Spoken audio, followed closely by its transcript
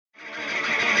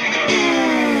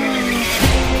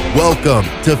Welcome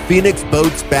to Phoenix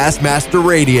Boats Bassmaster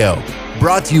Radio,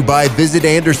 brought to you by Visit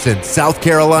Anderson, South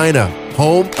Carolina,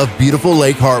 home of beautiful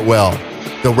Lake Hartwell.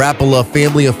 The Rapala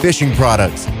family of fishing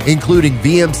products, including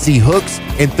VMC hooks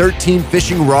and 13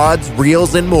 fishing rods,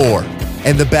 reels, and more.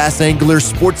 And the Bass Anglers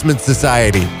Sportsman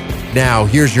Society. Now,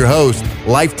 here's your host,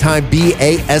 lifetime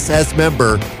BASS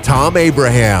member, Tom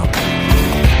Abraham.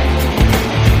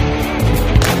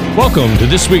 Welcome to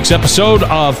this week's episode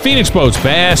of Phoenix Boats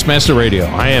Bassmaster Radio.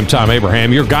 I am Tom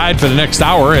Abraham, your guide for the next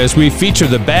hour as we feature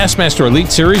the Bassmaster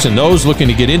Elite Series and those looking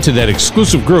to get into that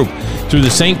exclusive group through the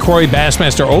St. Croix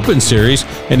Bassmaster Open Series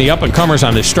and the up-and-comers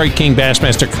on the Strike King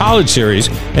Bassmaster College Series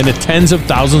and the tens of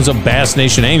thousands of Bass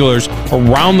Nation anglers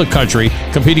around the country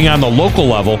competing on the local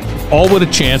level, all with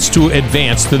a chance to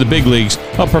advance to the big leagues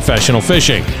of professional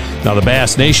fishing. Now, the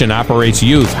Bass Nation operates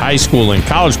youth, high school, and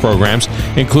college programs,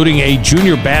 including a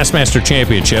Junior Bassmaster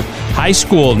Championship, High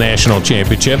School National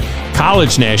Championship,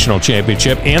 College National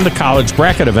Championship, and the College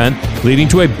Bracket event, leading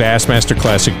to a Bassmaster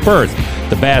Classic berth.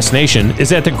 The Bass Nation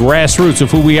is at the grassroots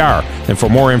of who we are. And for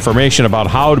more information about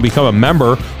how to become a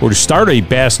member or to start a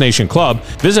Bass Nation club,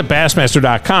 visit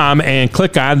Bassmaster.com and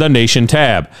click on the Nation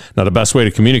tab. Now, the best way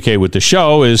to communicate with the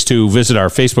show is to visit our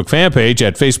Facebook fan page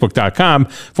at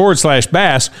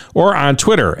Facebook.com/Bass or on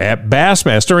Twitter at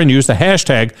Bassmaster and use the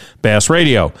hashtag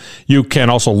BassRadio. You can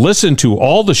also listen to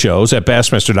all the shows at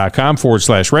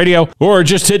Bassmaster.com/radio or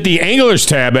just hit the Anglers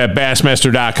tab at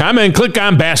Bassmaster.com and click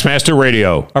on Bassmaster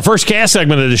Radio. Our first cast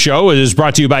segment of the show is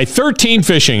brought to you by 13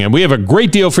 Fishing, and we have a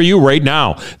great deal for you right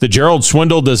now. The Gerald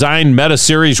Swindle Design Meta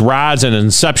Series rods and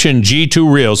Inception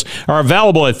G2 reels are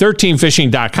available at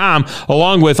 13fishing.com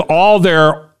along with all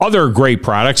their other great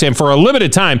products, and for a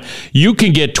limited time, you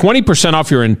can get 20% off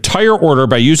your entire order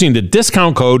by using the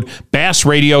discount code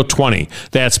BassRadio20.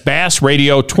 That's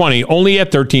BassRadio20, only at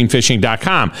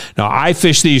 13fishing.com. Now, I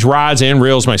fish these rods and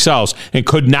reels myself and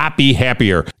could not be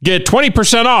happier. Get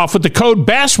 20% off with the code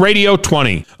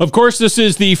BassRadio20. Of course, this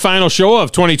is the final show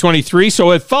of 2023,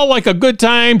 so it felt like a good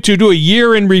time to do a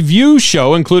year in review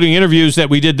show, including interviews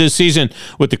that we did this season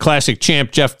with the classic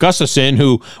champ Jeff Gustafson,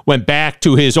 who went back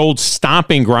to his old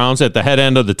stomping grounds at the head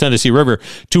end of the Tennessee River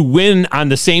to win on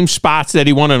the same spots that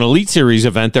he won an Elite Series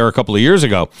event there a couple of years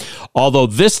ago. Although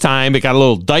this time it got a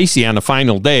little dicey on the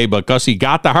final day, but Gussie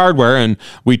got the hardware and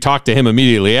we talked to him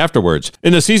immediately afterwards.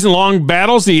 In the season-long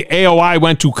battles, the AOI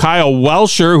went to Kyle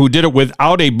Welcher, who did it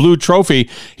without a blue trophy.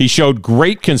 He showed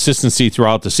great consistency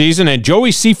throughout the season, and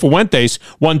Joey Cifuentes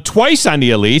won twice on the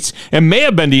Elites and may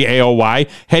have been the AOI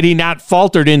had he not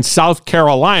faltered in South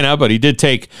Carolina, but he did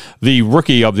take the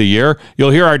Rookie of the Year.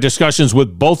 You'll hear our discussions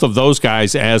with both of those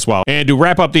guys as well. And to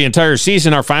wrap up the entire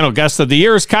season, our final guest of the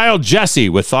year is Kyle Jessie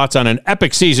with thoughts on an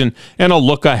epic season and a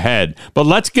look ahead. But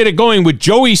let's get it going with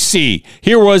Joey C.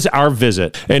 Here was our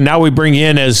visit. And now we bring you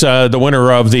in as the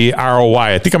winner of the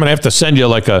ROI. I think I'm going to have to send you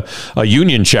like a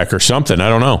union check or something. I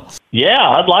don't know. Yeah,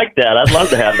 I'd like that. I'd love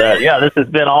to have that. Yeah, this has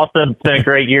been awesome. It's been a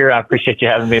great year. I appreciate you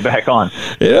having me back on.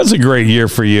 It was a great year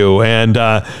for you. And,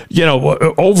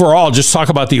 overall, just talk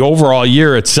about the overall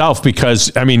year itself, because,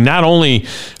 I mean, not only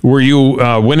were you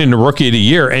winning the Rookie of the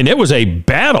Year, and it was a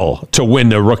battle to win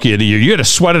the Rookie of the Year. You had to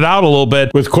sweat it out a little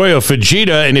bit with Koyo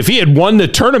Fujita, and if he had won the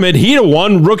tournament, he'd have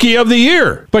won Rookie of the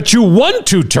Year. But you won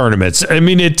 2 tournaments. I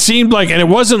mean, it seemed like, and it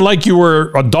wasn't like you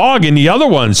were a dog in the other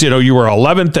ones. You know, you were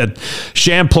 11th at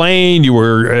Champlain. You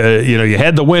were, you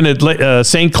had the win at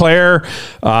St. Clair.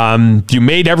 You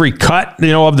made every cut,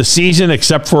 of the season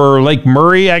except for Lake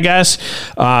Murray, I guess.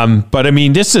 But I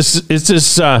mean, it's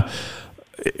this,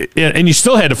 and you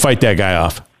still had to fight that guy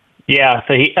off. Yeah,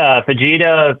 so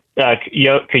Fujita,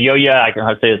 Kayoya, I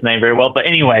can say his name very well. But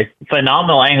anyway,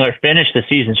 phenomenal angler, finished the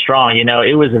season strong.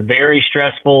 It was a very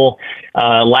stressful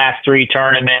last 3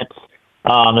 tournaments.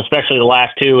 Especially the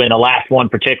last 2, and the last one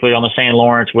particularly on the St.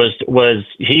 Lawrence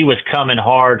he was coming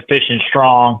hard, fishing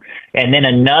strong, and then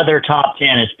another top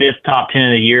 10, his 5th top 10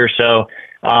 of the year. So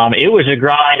it was a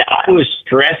grind. I was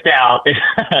stressed out,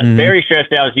 very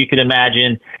stressed out as you could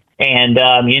imagine, and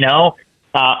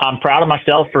I'm proud of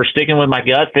myself for sticking with my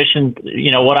gut, fishing,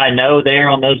 what I know there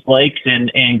on those lakes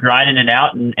and grinding it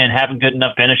out and having good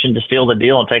enough finishing to seal the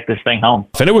deal and take this thing home.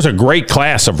 And it was a great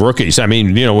class of rookies. I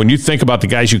mean, when you think about the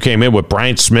guys you came in with,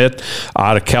 Bryant Smith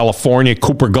out of California,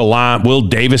 Cooper Gallant, Will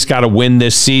Davis got a win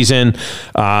this season.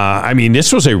 I mean,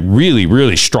 this was a really,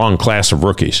 really strong class of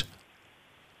rookies.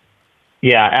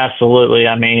 Yeah, absolutely.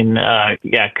 I mean,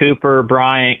 Cooper,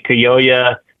 Bryant,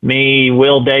 Kayoya, me,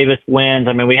 Will Davis wins.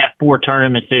 I mean, we have 4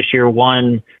 tournaments this year,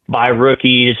 won by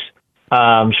rookies,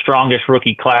 strongest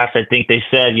rookie class. I think they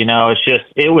said,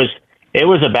 it was It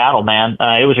was a battle, man.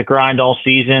 It was a grind all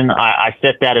season. I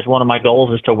set that as one of my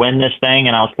goals is to win this thing,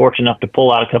 and I was fortunate enough to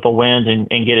pull out a couple wins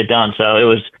and get it done. So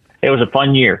it was a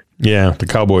fun year. Yeah, the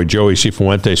Cowboy Joey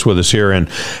Cifuentes with us here,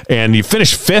 and you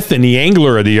finished 5th in the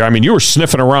Angler of the Year. I mean, you were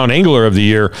sniffing around Angler of the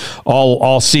Year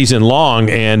all season long,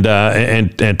 and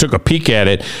took a peek at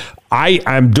it.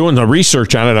 I'm doing the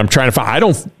research on it. I'm trying to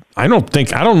find. I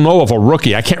don't know of a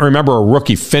rookie. I can't remember a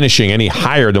rookie finishing any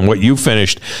higher than what you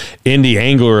finished in the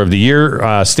Angler of the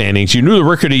Year standings. You knew the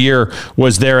Rookie of the Year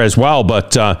was there as well,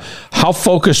 but how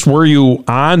focused were you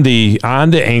on the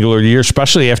Angler of the Year,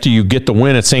 especially after you get the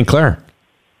win at St. Clair?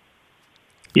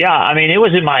 Yeah, I mean, it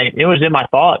was in my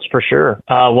thoughts for sure.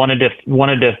 Wanted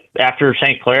to after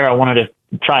St. Clair, I wanted to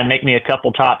try and make me a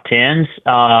couple top 10s.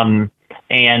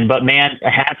 But man,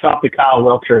 hats off to Kyle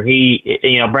Welcher. He,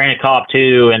 Brandon Cobb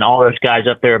too, and all those guys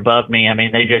up there above me. I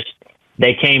mean,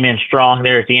 they came in strong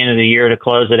there at the end of the year to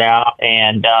close it out.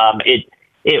 And,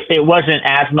 it wasn't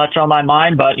as much on my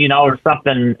mind, but it was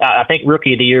something. I think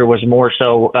Rookie of the Year was more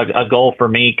so a goal for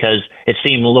me because it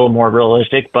seemed a little more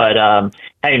realistic. But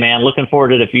hey, man, looking forward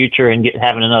to the future and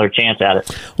having another chance at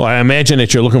it. Well, I imagine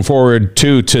that you're looking forward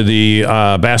to the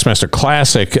Bassmaster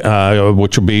Classic,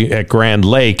 which will be at Grand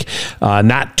Lake.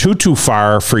 Not too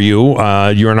far for you.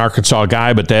 You're an Arkansas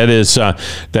guy, but that's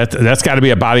got to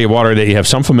be a body of water that you have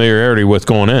some familiarity with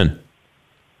going in.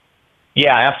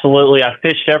 Yeah, absolutely. I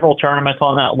fished several tournaments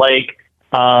on that lake.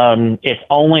 It's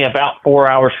only about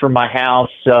 4 hours from my house.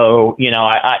 So,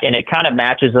 and it kind of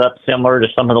matches up similar to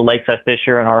some of the lakes I fish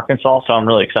here in Arkansas. So I'm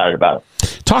really excited about it.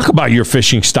 Talk about your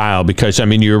fishing style, because I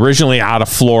mean, you're originally out of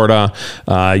Florida.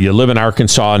 You live in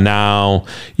Arkansas now.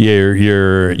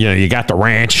 You got the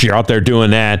ranch. You're out there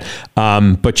doing that.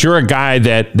 But you're a guy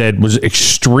that was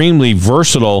extremely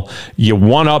versatile. You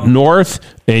won up north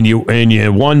and you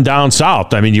won down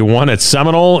south. I mean, you won at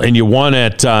Seminole and you won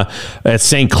at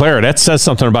St. Clair. That says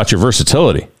something about your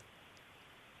versatility.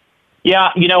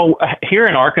 Yeah, here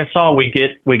in Arkansas, we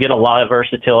get a lot of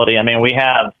versatility. I mean, we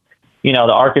have the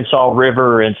Arkansas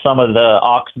River and some of the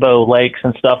Oxbow lakes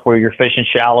and stuff where you're fishing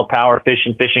shallow power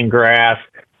fishing grass.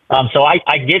 So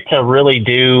I get to really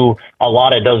do a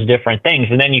lot of those different things.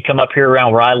 And then you come up here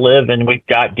around where I live and we've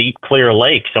got deep, clear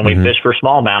lakes and we fish for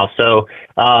smallmouth. So,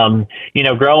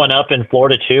 growing up in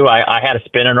Florida too, I had a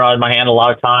spinning rod in my hand a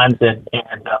lot of times and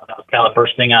that was kind of the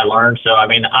first thing I learned. So, I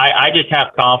mean, I just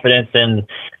have confidence in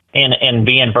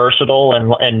being versatile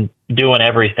and doing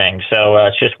everything. So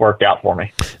it's just worked out for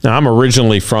me. Now, I'm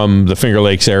originally from the Finger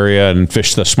Lakes area and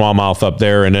fished the smallmouth up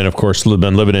there. And then, of course,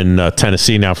 been living in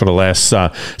Tennessee now for the last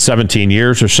 17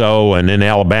 years or so, and in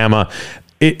Alabama.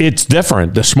 It's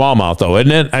different, the smallmouth, though,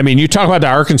 isn't it? I mean, you talk about the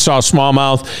Arkansas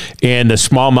smallmouth and the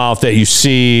smallmouth that you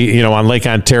see, on Lake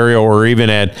Ontario or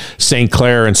even at St.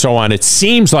 Clair and so on. It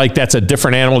seems like that's a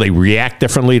different animal. They react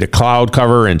differently to cloud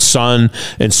cover and sun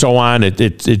and so on. They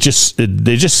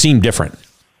just seem different.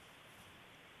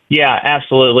 Yeah,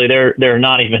 absolutely. They're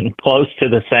not even close to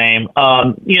the same.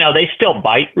 They still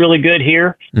bite really good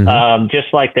here,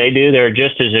 just like they do. They're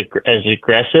just as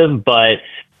aggressive, but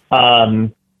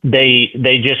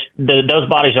those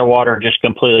bodies of water are just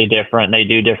completely different. They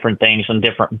do different things on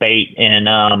different bait. And,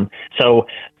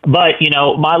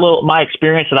 my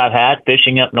experience that I've had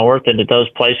fishing up north and at those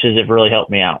places have really helped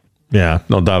me out. Yeah,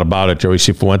 no doubt about it. Joey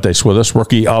Cifuentes with us,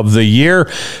 Rookie of the Year.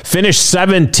 Finished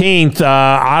 17th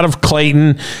out of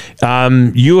Clayton.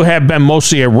 You have been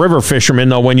mostly a river fisherman,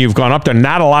 though, when you've gone up there.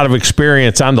 Not a lot of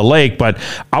experience on the lake, but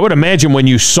I would imagine when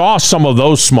you saw some of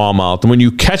those smallmouth, and when you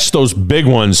catch those big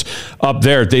ones up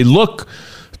there, they look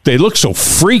so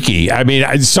freaky. I mean,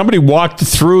 somebody walked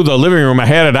through the living room. I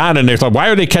had it on, and they're like, "Why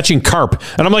are they catching carp?"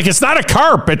 And I'm like, "It's not a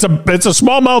carp. It's a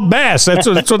smallmouth bass. That's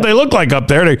what they look like up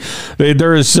there.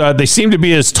 They seem to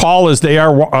be as tall as they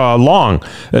are long.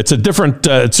 It's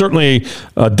it's certainly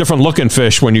a different looking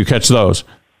fish when you catch those."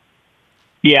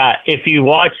 Yeah, if you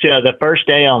watch the first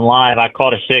day on live, I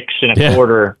caught a 6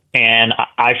 1/4, and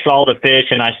I saw the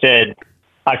fish, and I said,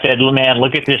 man,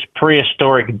 look at this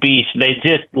prehistoric beast. They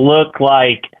just look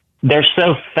like they're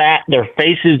so fat. Their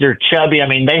faces are chubby. I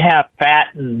mean, they have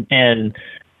fat and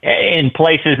in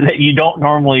places that you don't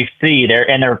normally see. Their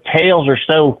tails are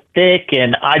so thick,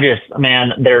 and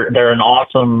they're an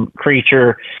awesome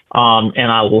creature.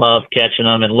 And I love catching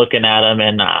them and looking at them,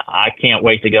 and I can't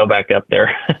wait to go back up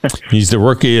there. He's the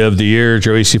Rookie of the Year,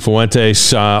 Joey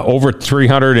Cifuentes, over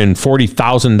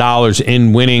 $340,000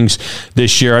 in winnings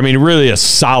this year. I mean, really a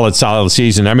solid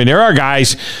season. I mean, there are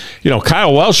guys,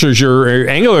 Kyle Welcher's your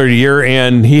Angler of the Year,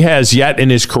 and he has yet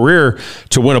in his career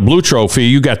to win a blue trophy.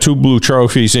 You got 2 blue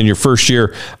trophies in your first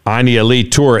year on the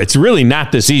Elite Tour. It's really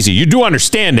not this easy. You do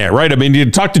understand that, right? I mean, you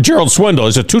talk to Gerald Swindle,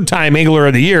 as a 2-time Angler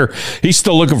of the Year. He's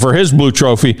still looking for his blue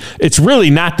trophy. It's really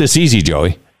not this easy,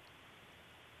 Joey.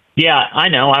 Yeah, I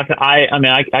know.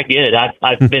 I get it.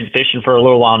 I've been fishing for a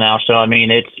little while now, so I mean,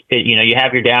 you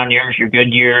have your down years, your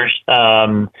good years,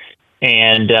 and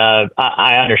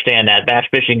I understand that bass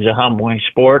fishing is a humbling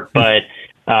sport, but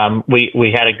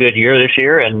we had a good year this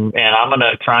year, and I'm going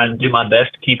to try and do my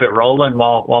best to keep it rolling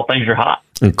while things are hot.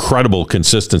 Incredible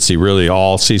consistency, really,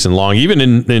 all season long, even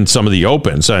in some of the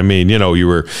opens. I mean, you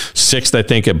were 6th, I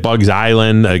think, at Bugs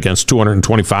Island against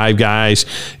 225 guys.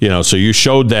 So you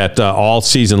showed that all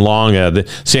season long. The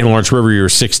St. Lawrence River, you were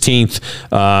 16th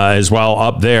as well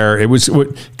up there. It was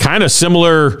kind of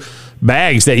similar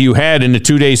bags that you had in the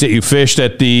 2 days that you fished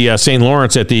at the St.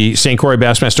 Lawrence at the St. Croix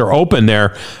Bassmaster Open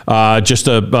there just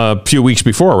a few weeks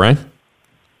before, right?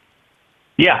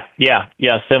 Yeah,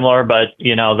 similar, but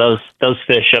those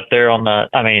fish up there on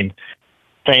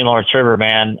St. Lawrence River,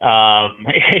 man,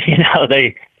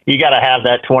 you got to have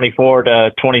that 24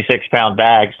 to 26 pound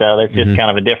bag. So that's just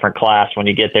kind of a different class when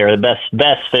you get there. The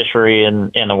best fishery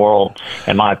in the world,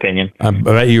 in my opinion. I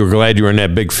bet you were glad you were in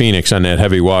that big Phoenix on that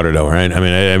heavy water, though, right? I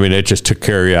mean, it just took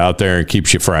care of you out there and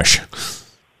keeps you fresh.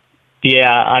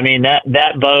 Yeah, I mean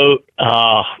that boat.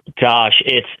 Oh gosh,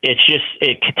 it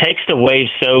takes the waves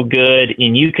so good,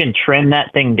 and you can trim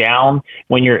that thing down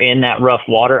when you're in that rough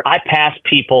water. I pass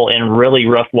people in really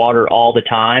rough water all the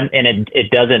time, and it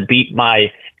doesn't beat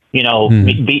my,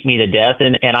 beat me to death,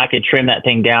 and I could trim that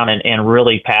thing down and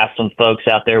really pass some folks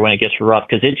out there when it gets rough,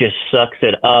 because it just sucks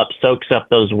it up, soaks up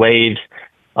those waves.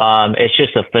 It's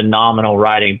just a phenomenal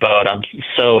riding boat. I'm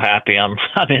so happy I'm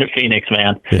in Phoenix,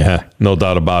 man. Yeah, no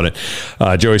doubt about it.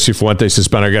 Joey Cifuentes has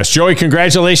been our guest. Joey,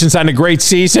 congratulations on a great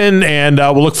season, and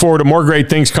we'll look forward to more great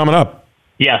things coming up.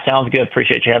 Yeah, sounds good.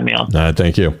 Appreciate you having me on.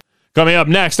 Thank you. Coming up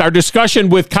next, our discussion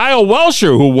with Kyle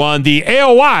Welcher, who won the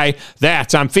AOY.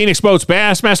 That's on Phoenix Boats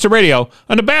Bassmaster Radio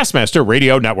on the Bassmaster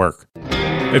Radio Network.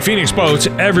 At Phoenix Boats,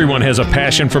 everyone has a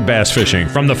passion for bass fishing.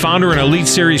 From the founder and Elite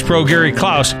Series pro Gary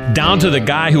Klaus, down to the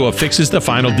guy who affixes the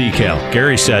final decal.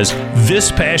 Gary says,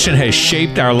 this passion has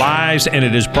shaped our lives, and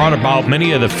it has brought about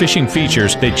many of the fishing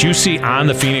features that you see on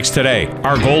the Phoenix today.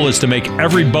 Our goal is to make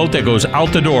every boat that goes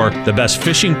out the door the best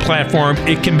fishing platform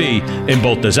it can be in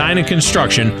both design and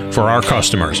construction for our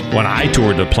customers. When I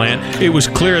toured the plant, it was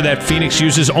clear that Phoenix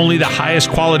uses only the highest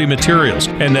quality materials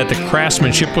and that the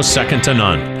craftsmanship was second to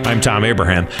none. I'm Tom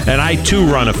Abraham, and I too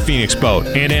run a Phoenix boat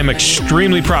and am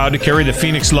extremely proud to carry the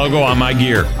Phoenix logo on my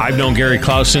gear. I've known Gary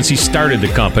Klaus since he started the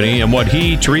company, and what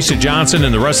he, Teresa Johnson,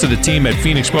 and the rest of the team at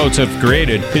Phoenix Boats have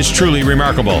created is truly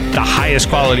remarkable. The highest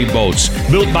quality boats,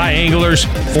 built by anglers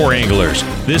for anglers.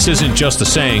 This isn't just a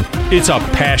saying, it's a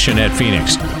passion at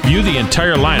Phoenix. View the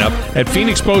entire lineup at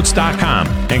phoenixboats.com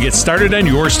and get started on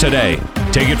yours today.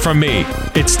 Take it from me,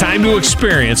 it's time to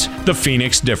experience the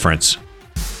Phoenix difference.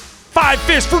 5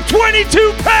 fish for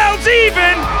 22 pounds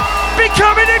even,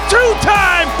 becoming a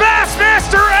 2-time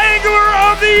Bassmaster Angler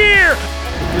of the Year.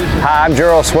 Hi, I'm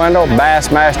Gerald Swindle,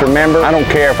 Bassmaster member. I don't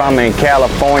care if I'm in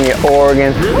California,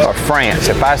 Oregon, or France.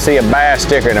 If I see a bass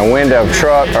sticker in a window of a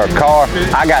truck or a car,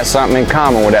 I got something in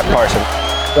common with that person.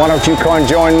 Why don't you come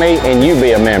join me and you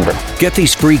be a member? Get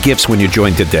these free gifts when you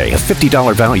join today, a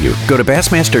 $50 value. Go to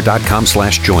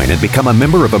Bassmaster.com/join and become a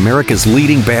member of America's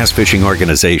leading bass fishing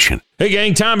organization. Hey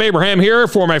gang, Tom Abraham here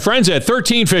for my friends at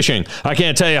 13 Fishing. I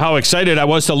can't tell you how excited I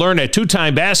was to learn that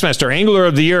 2-time Bassmaster Angler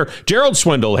of the Year, Gerald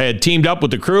Swindle, had teamed up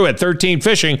with the crew at 13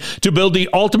 Fishing to build the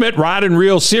ultimate rod and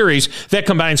reel series that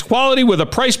combines quality with a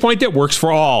price point that works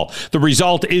for all. The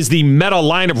result is the Meta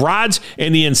line of rods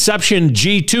and the Inception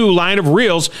G2 line of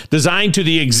reels designed to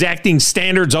the exacting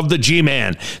standards of the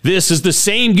G-Man. This is the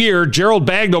same gear Gerald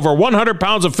bagged over 100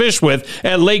 pounds of fish with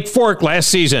at Lake Fork last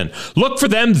season. Look for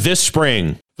them this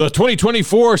spring. The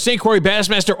 2024 St. Croix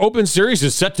Bassmaster Open Series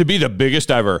is set to be the biggest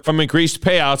ever. From increased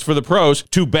payouts for the pros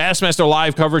to Bassmaster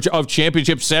Live coverage of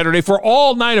Championship Saturday for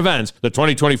all 9 events, the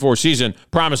 2024 season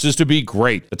promises to be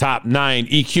great. The top 9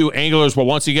 EQ anglers will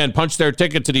once again punch their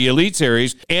ticket to the Elite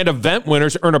Series, and event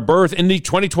winners earn a berth in the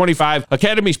 2025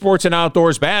 Academy Sports and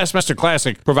Outdoors Bassmaster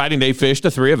Classic, providing they fish the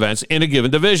 3 events in a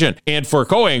given division. And for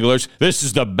co-anglers, this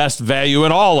is the best value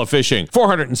in all of fishing.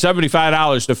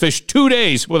 $475 to fish 2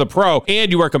 days with a pro, and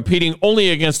you are competing only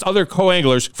against other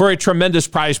co-anglers for a tremendous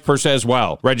prize purse as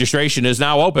well. Registration is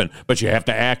now open, but you have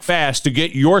to act fast to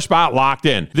get your spot locked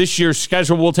in. This year's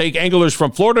schedule will take anglers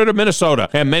from Florida to Minnesota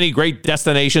and many great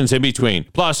destinations in between.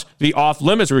 Plus, the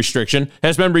off-limits restriction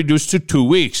has been reduced to 2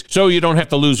 weeks, so you don't have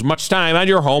to lose much time on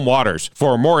your home waters.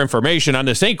 For more information on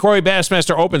the St. Croix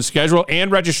Bassmaster Open schedule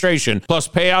and registration, plus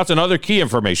payouts and other key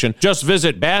information, just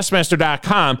visit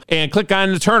Bassmaster.com and click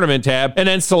on the tournament tab and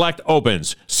then select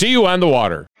Opens. See you on the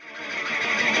water.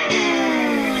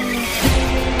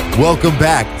 Welcome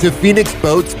back to Phoenix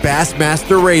Boats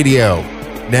Bassmaster Radio.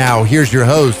 Now, here's your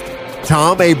host,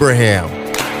 Tom Abraham.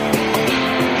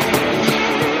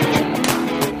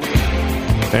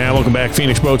 And welcome back,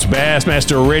 Phoenix Boats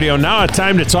Bassmaster Radio. Now it's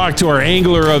time to talk to our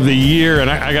Angler of the Year. And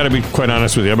I got to be quite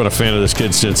honest with you, I've been a fan of this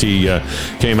kid since he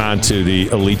came on to the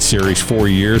Elite Series 4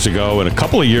 years ago. And a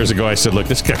couple of years ago, I said, look,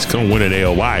 this guy's going to win an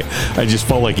AOY. I just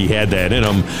felt like he had that in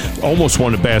him. Almost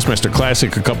won the Bassmaster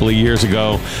Classic a couple of years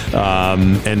ago.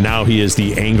 And now he is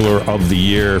the Angler of the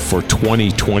Year for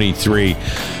 2023.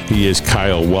 He is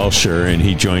Kyle Welcher, and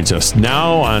he joins us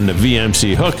now on the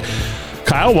VMC Hook.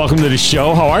 Kyle, welcome to the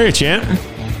show. How are you, champ?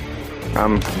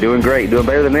 I'm doing great, doing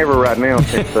better than ever right now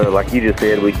since, like you just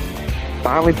said, we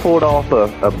finally pulled off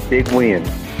a big win.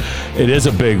 It is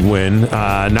a big win,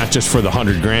 not just for the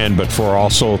 $100,000, but for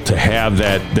also to have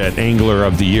that Angler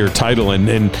of the Year title. And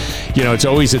you know, it's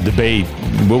always a debate.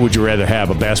 What would you rather have,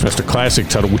 a Bassmaster Classic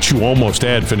title, which you almost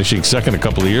had finishing second a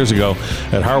couple of years ago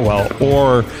at Hartwell,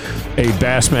 or a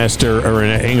Bassmaster or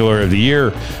an Angler of the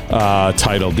Year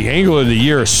title? The Angler of the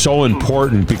Year is so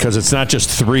important because it's not just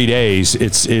 3 days.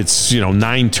 It's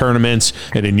 9 tournaments,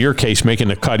 and in your case, making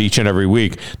the cut each and every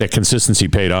week. That consistency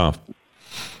paid off.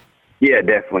 Yeah,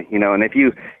 definitely. And if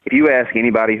you ask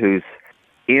anybody who's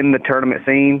in the tournament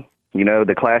scene,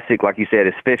 the Classic, like you said,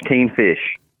 is 15 fish.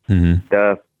 Mm-hmm.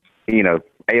 The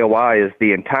AOY is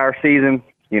the entire season.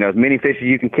 As many fish as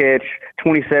you can catch,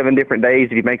 27 different days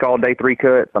if you make all day 3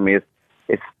 cuts. I mean,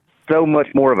 it's so much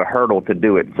more of a hurdle to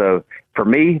do it. So for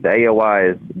me, the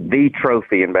AOY is the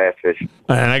trophy in bass fishing.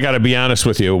 And I got to be honest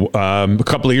with you. A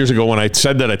couple of years ago when I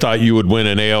said that I thought you would win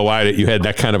an AOY, that you had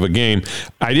that kind of a game,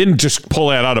 I didn't just pull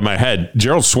that out of my head.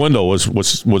 Gerald Swindle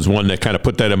was one that kind of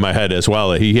put that in my head as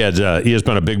well. He has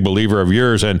been a big believer of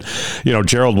yours. And,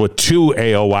 Gerald with 2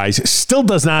 AOYs still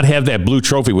does not have that blue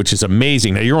trophy, which is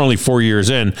amazing. Now, you're only 4 years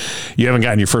in. You haven't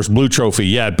gotten your first blue trophy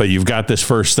yet, but you've got this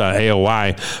first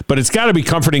AOY. But it's got to be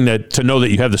comforting to know that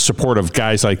you have the support of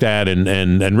guys like that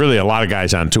and really a lot of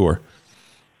guys on tour.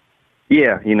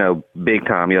 Yeah, big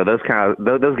time. Those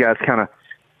guys kind of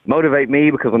motivate me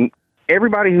because when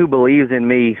everybody who believes in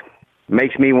me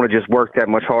makes me want to just work that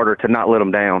much harder to not let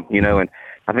them down, and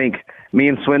I think me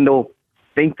and Swindle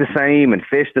think the same and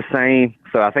fish the same.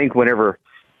 So I think whenever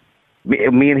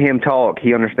me and him talk,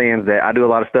 he understands that I do a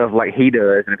lot of stuff like he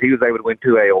does. And if he was able to win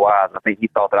 2 AOYs, I think he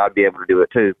thought that I'd be able to do it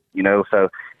too, So,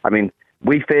 I mean,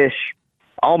 we fish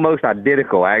almost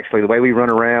identical, actually, the way we run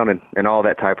around and all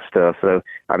that type of stuff. So,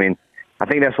 I mean, I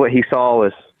think that's what he saw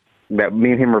is that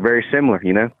me and him are very similar,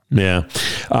 Yeah.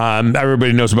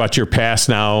 Everybody knows about your past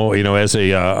now, as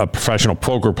a professional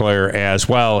poker player as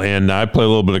well. And I play a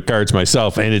little bit of cards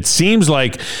myself. And it seems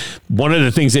like one of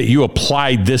the things that you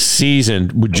applied this season,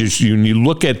 when you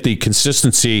look at the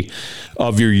consistency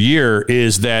of your year,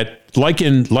 is that like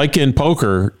in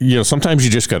poker, sometimes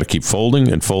you just got to keep folding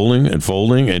and folding and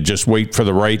folding and just wait for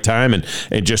the right time and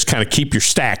just kind of keep your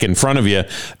stack in front of you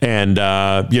and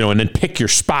then pick your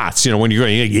spots. When you're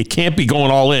going, you can't be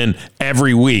going all in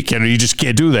every week. You just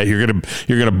can't do that. You're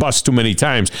gonna bust too many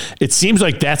times. It seems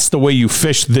like that's the way you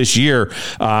fished this year,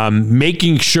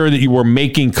 making sure that you were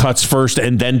making cuts first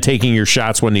and then taking your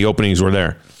shots when the openings were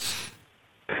there.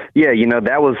 Yeah,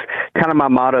 that was kind of my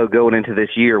motto going into this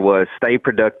year was stay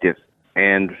productive.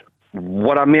 And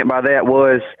what I meant by that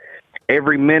was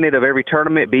every minute of every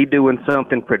tournament be doing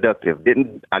something productive.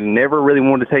 I never really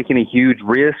wanted to take any huge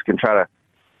risk and try to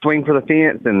swing for the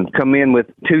fence and come in with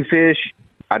 2 fish.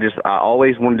 I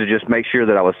always wanted to just make sure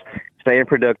that I was staying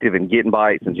productive and getting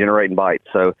bites and generating bites.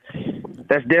 So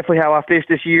that's definitely how I fished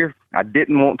this year. I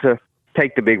didn't want to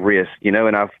take the big risk, and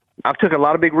I've took a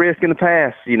lot of big risks in the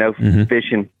past,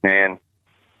 fishing, and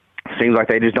seems like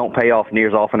they just don't pay off near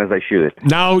as often as they should.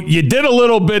 Now, you did a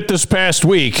little bit this past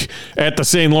week at the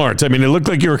St. Lawrence. I mean, it looked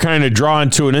like you were kind of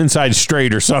drawn to an inside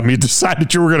straight or something. You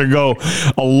decided you were going to go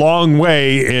a long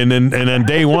way, and then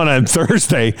day one on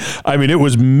Thursday, I mean, it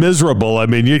was miserable. I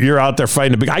mean, you're out there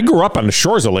fighting. I grew up on the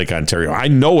shores of Lake Ontario. I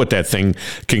know what that thing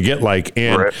can get like,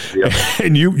 and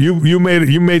and you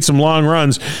made some long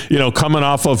runs, coming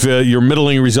off of your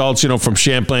middling results, from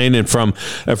Champlain and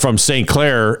from St.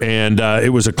 Clair, and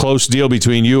it was a close close deal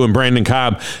between you and Brandon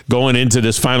Cobb going into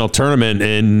this final tournament,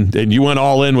 and you went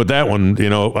all in with that one,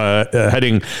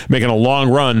 making a long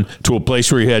run to a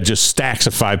place where you had just stacks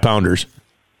of 5-pounders.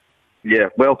 Yeah,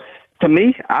 well, to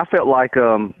me, I felt like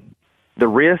the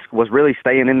risk was really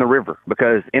staying in the river,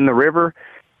 because in the river,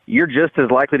 you're just as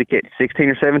likely to catch 16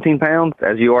 or 17 pounds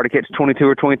as you are to catch 22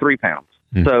 or 23 pounds.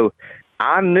 So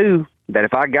I knew that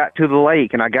if I got to the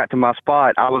lake and I got to my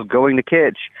spot, I was going to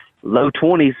catch low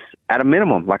 20s at a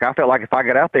minimum. Like, I felt like if I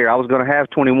got out there, I was going to have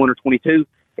 21 or 22,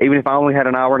 even if I only had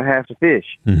an hour and a half to fish.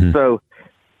 So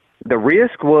the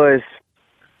risk was,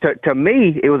 to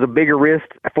me, it was a bigger risk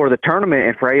for the tournament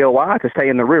and for AOI to stay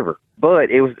in the river.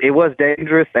 But it was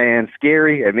dangerous and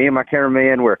scary, and me and my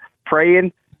cameraman were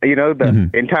praying, the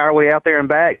entire way out there and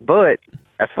back. But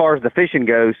as far as the fishing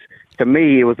goes, to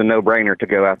me, it was a no-brainer to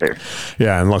go out there.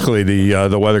 Yeah, and luckily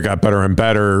the weather got better and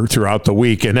better throughout the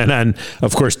week. And then,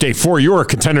 of course, day 4, you were a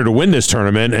contender to win this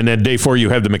tournament. And then day 4, you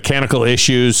have the mechanical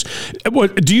issues.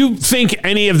 Do you think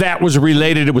any of that was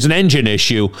related? It was an engine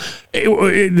issue.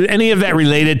 Any of that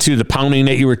related to the pounding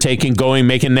that you were taking,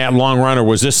 making that long run? Or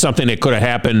was this something that could have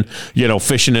happened,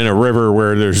 fishing in a river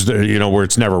where there's, where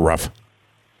it's never rough?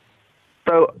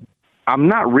 So I'm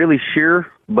not really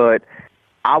sure, but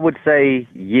I would say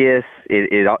yes,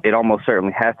 it almost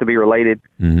certainly has to be related.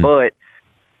 But,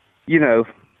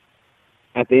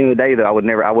 at the end of the day, though,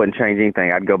 I wouldn't change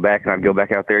anything. I'd go back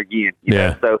out there again. You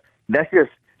know? So that's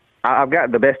just, I've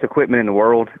got the best equipment in the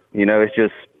world. It's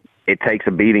just, it takes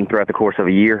a beating throughout the course of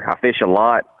a year. I fish a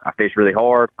lot. I fish really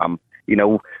hard.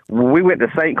 We went to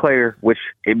St. Clair, which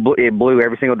it blew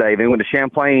every single day. Then we went to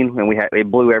Champlain, and it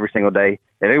blew every single day.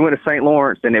 And then we went to St.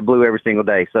 Lawrence, and it blew every single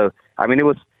day. So, it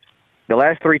was the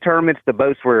last 3 tournaments, the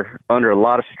boats were under a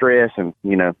lot of stress, and,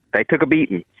 they took a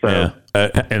beating. So.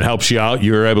 And helps you out.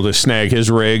 You were able to snag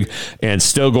his rig and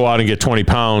still go out and get 20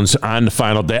 pounds on the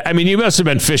final day. You must have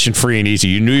been fishing free and easy.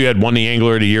 You knew you had won the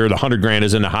Angler of the Year. The $100,000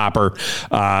 is in the hopper.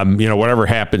 Whatever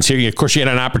happens here, of course, you had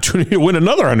an opportunity to win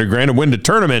another $100,000 and win the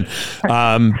tournament.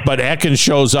 But Atkins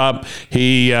shows up.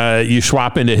 You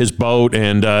swap into his boat,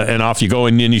 and off you go.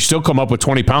 And you still come up with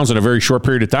 20 pounds in a very short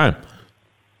period of time.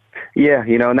 Yeah,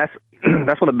 and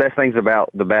that's one of the best things about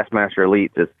the Bassmaster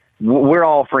Elites is we're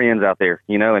all friends out there,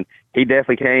 and he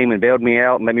definitely came and bailed me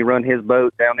out and let me run his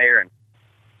boat down there.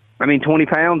 And 20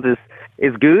 pounds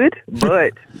is good,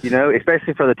 but,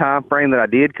 especially for the time frame that I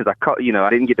did, because I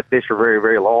didn't get to fish for very,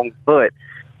 very long. But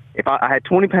if I had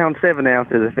 20 pounds, 7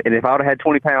 ounces, and if I would have had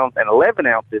 20 pounds and 11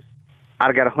 ounces, I'd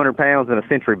have got 100 pounds and a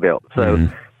century belt. So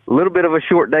a little bit of a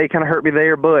short day kind of hurt me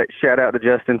there, but shout out to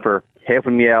Justin for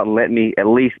helping me out and letting me at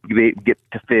least get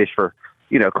to fish for,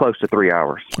 close to 3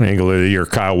 hours. Angler of the Year,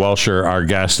 Kyle Welcher, our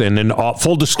guest. And then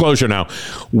full disclosure now,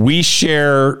 we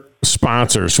share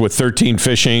sponsors with 13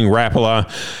 Fishing, Rapala,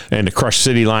 and the Crush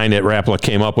City line that Rapala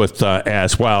came up with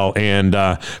as well. And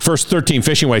first, 13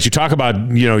 Fishing Ways. You talk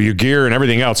about, your gear and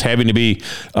everything else having to be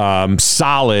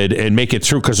solid and make it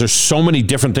through, because there's so many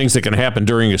different things that can happen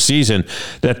during a season.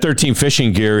 That 13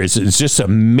 Fishing gear is just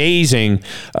amazing,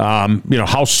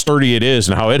 how sturdy it is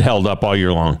and how it held up all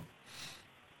year long.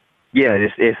 Yeah,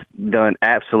 it's done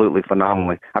absolutely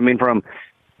phenomenally. From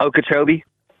Okeechobee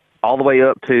all the way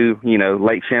up to,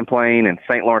 Lake Champlain and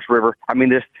St. Lawrence River.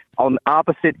 Just on the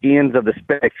opposite ends of the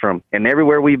spectrum. And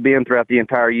everywhere we've been throughout the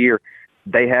entire year,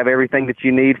 they have everything that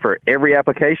you need for every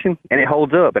application, and it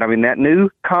holds up. And that new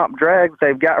comp drag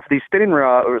they've got for these spinning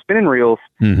reels,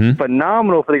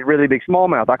 phenomenal for these really big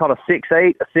smallmouth. I caught a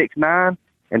 6.8, a 6.9,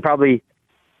 and probably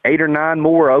 8 or 9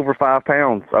 more over 5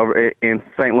 pounds over in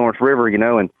St. Lawrence River,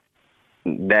 and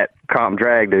that comp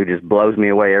drag, dude, just blows me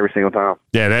away every single time.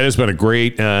 Yeah, that has been a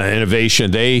great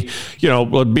innovation. They,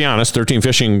 let's be honest, 13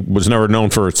 Fishing was never known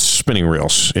for its spinning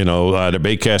reels, the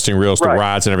bait casting reels, the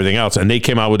rods and everything else. And they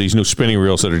came out with these new spinning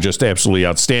reels that are just absolutely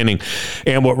outstanding.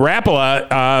 And what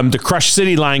Rapala, the Crush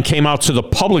City line came out to the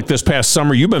public this past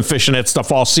summer. You've been fishing that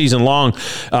stuff all season long,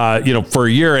 for a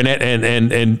year.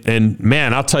 And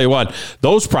man, I'll tell you what,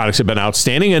 those products have been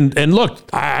outstanding. And look,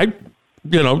 I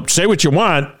say what you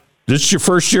want. This is your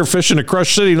first year fishing the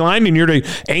Crush City line, and you're the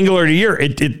Angler of the Year.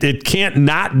 It can't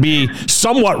not be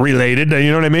somewhat related. You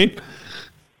know what I mean?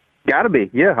 Got to be,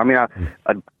 yeah.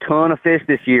 A ton of fish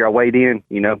this year. I weighed in,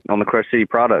 on the Crush City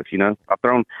products. I've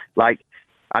thrown,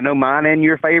 I know mine and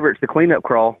your favorites, the cleanup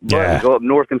crawl. But you go up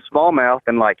north in smallmouth,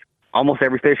 and almost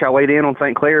every fish I weighed in on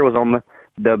St. Clair was on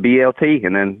the BLT,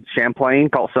 and then Champlain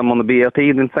caught some on the BLT,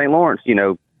 and then St. Lawrence,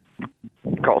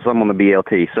 caught some on the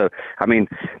BLT. So, I mean,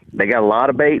 they got a lot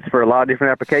of baits for a lot of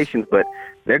different applications, but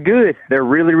they're good. They're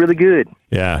really, really good.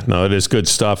 Yeah, no, it is good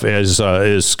stuff. As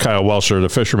is Kyle Welcher, the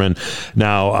fisherman.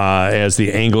 Now, as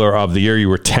the Angler of the Year, you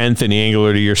were 10th in the Angler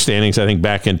of the Year standings, I think,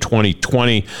 back in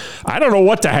 2020. I don't know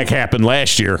what the heck happened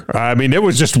last year. I mean, it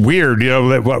was just weird. You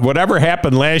know, whatever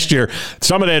happened last year,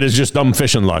 some of that is just dumb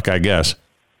fishing luck, I guess.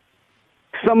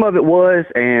 Some of it was,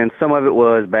 and some of it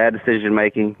was bad decision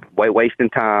making,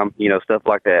 wasting time, you know, stuff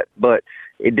like that. But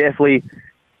it definitely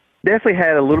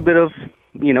had a little bit of,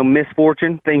 you know,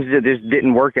 misfortune, things that just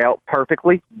didn't work out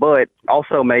perfectly, but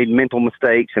also made mental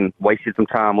mistakes and wasted some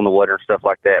time on the water and stuff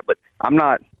like that. But I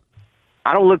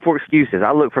don't look for excuses.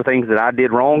 I look for things that I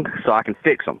did wrong so I can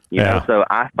fix them. You know, so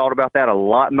I thought about that a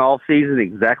lot in the off season,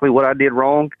 exactly what I did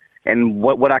wrong. And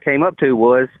what I came up to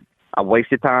was I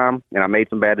wasted time and I made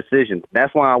some bad decisions.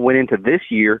 That's why I went into this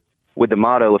year with the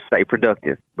motto of stay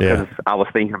productive, because I was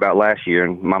thinking about last year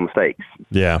and my mistakes.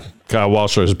 Yeah. Kyle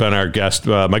Welcher has been our guest.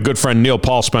 My good friend Neil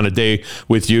Paul spent a day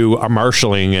with you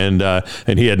marshaling, and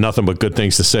he had nothing but good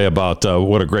things to say about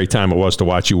what a great time it was to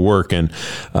watch you work. And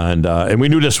we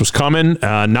knew this was coming.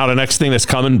 Now the next thing that's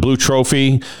coming, Blue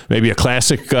Trophy, maybe a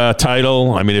classic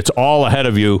title. I mean, it's all ahead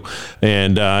of you,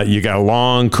 and you got a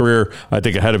long career, I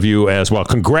think, ahead of you as well.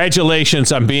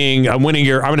 Congratulations on winning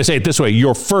your, I'm going to say it this way,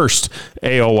 your first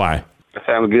AOY. That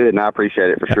sounds good, and I appreciate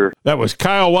it for sure. That was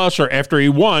Kyle Welcher after he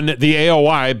won the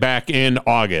AOY back in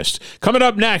August. Coming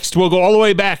up next, we'll go all the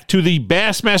way back to the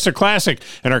Bassmaster Classic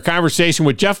and our conversation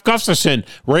with Jeff Gustafson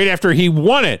right after he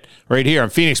won it right here on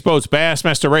Phoenix Boats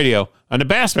Bassmaster Radio on the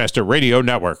Bassmaster Radio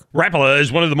Network. Rapala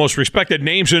is one of the most respected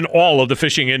names in all of the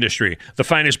fishing industry. The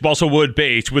finest balsa wood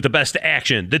baits with the best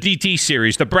action, the DT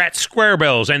series, the Brat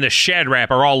Squarebills, and the Shad Rap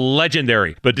are all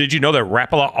legendary. But did you know that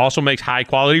Rapala also makes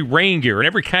high-quality rain gear and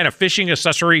every kind of fishing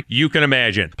accessory you can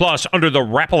imagine? Plus, under the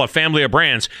Rapala family of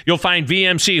brands, you'll find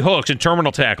VMC hooks and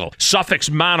terminal tackle, Suffix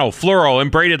mono, fluoro, and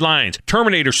braided lines,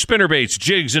 Terminator spinner baits,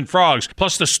 jigs, and frogs,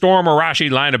 plus the Storm Arashi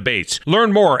line of baits.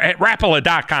 Learn more at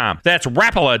Rapala.com. That's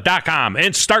Rapala.com.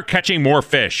 And start catching more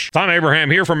fish. Tom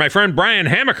Abraham here from my friend Brian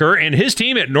Hamaker and his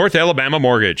team at North Alabama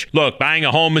Mortgage. Look, buying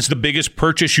a home is the biggest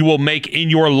purchase you will make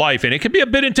in your life, and it can be a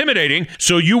bit intimidating,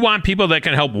 so you want people that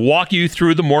can help walk you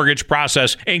through the mortgage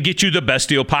process and get you the best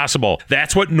deal possible.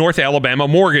 That's what North Alabama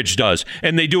Mortgage does,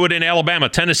 and they do it in Alabama,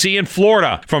 Tennessee, and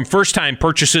Florida, from first-time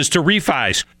purchases to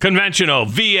refis, conventional,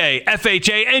 VA,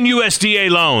 FHA, and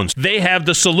USDA loans. They have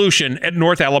the solution at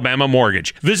North Alabama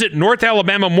Mortgage. Visit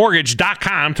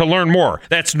NorthAlabamaMortgage.com to learn more.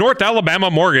 That's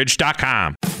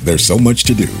NorthAlabamaMortgage.com. There's so much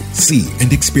to do, see,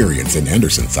 and experience in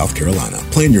Anderson, South Carolina.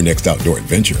 Plan your next outdoor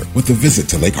adventure with a visit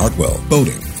to Lake Hartwell,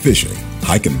 boating, fishing,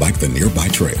 hike and bike the nearby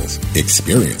trails,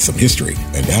 experience some history,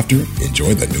 and after,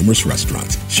 enjoy the numerous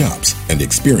restaurants, shops, and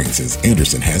experiences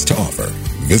Anderson has to offer.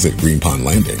 Visit Green Pond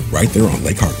Landing right there on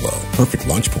Lake Hartwell. Perfect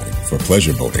launch point for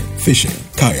pleasure boating, fishing,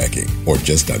 kayaking, or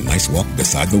just a nice walk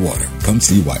beside the water. Come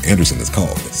see why Anderson is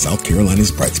called South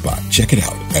Carolina's bright spot. Check it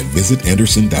out at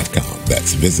visitanderson.com.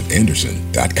 That's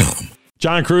visitanderson.com.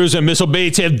 John Cruz and Missile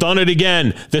Baits have done it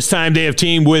again. This time they have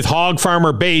teamed with Hog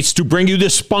Farmer Baits to bring you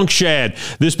the Spunk Shad.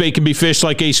 This bait can be fished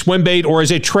like a swim bait or as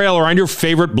a trailer on your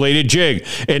favorite bladed jig.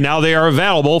 And now they are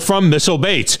available from Missile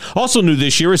Baits. Also new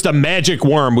this year is the Magic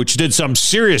Worm, which did some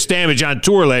serious damage on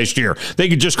tour last year. They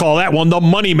could just call that one the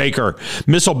Moneymaker.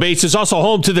 Missile Baits is also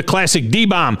home to the classic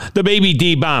D-Bomb, the Baby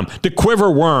D-Bomb, the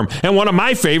Quiver Worm, and one of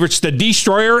my favorites, the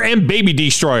Destroyer and Baby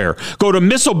Destroyer. Go to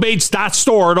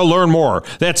missilebaits.store to learn more.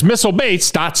 That's missilebaits.store.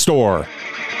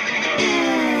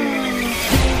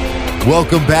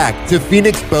 Welcome back to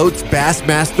Phoenix Boats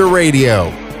Bassmaster Radio.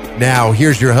 Now,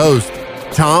 here's your host,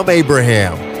 Tom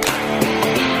Abraham.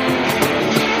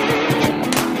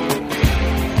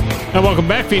 And welcome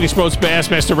back, Phoenix Boats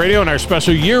Bassmaster Radio, and our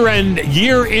special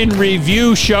year-in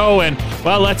review show. And,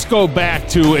 well, let's go back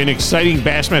to an exciting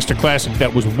Bassmaster Classic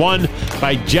that was won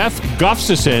by Jeff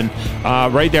Gustafson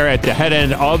right there at the head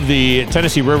end of the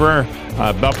Tennessee River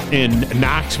up in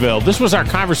Knoxville. This was our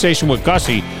conversation with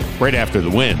Gussie right after the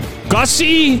win.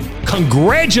 Gussie,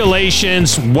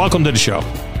 congratulations. Welcome to the show.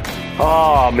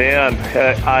 Oh, man,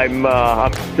 I'm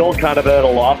still kind of at a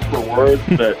loss for words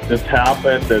that this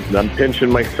happened, and I'm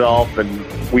pinching myself. And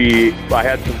I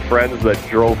had some friends that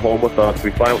drove home with us.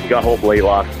 We finally got home late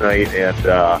last night, and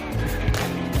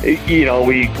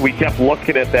we kept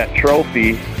looking at that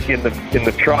trophy in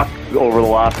the truck over the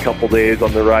last couple days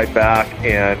on the ride back,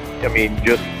 and I mean,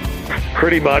 just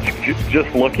pretty much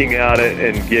just looking at it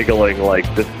and giggling like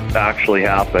this actually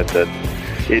happened, and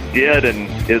it did, and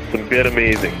it's a bit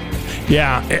amazing.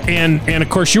 Yeah, and of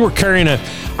course you were carrying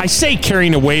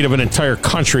the weight of an entire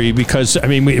country, because I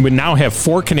mean we now have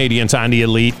 4 Canadians on the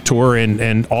Elite Tour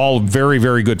and all very,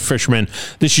 very good fishermen.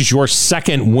 This is your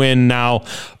second win now,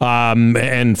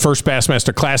 and first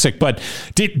Bassmaster Classic. But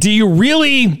do you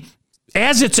really,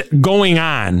 as it's going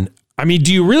on, I mean,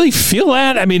 do you really feel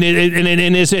that? I mean,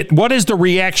 what has the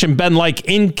reaction been like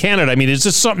in Canada? I mean, is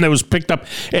this something that was picked up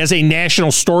as a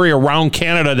national story around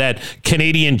Canada, that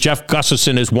Canadian Jeff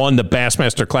Gustafson has won the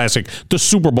Bassmaster Classic, the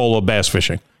Super Bowl of bass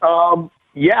fishing?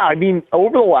 Yeah, I mean,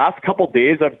 over the last couple of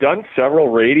days, I've done several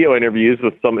radio interviews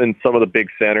with some of the big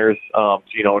centers,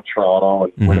 Toronto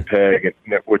and Winnipeg,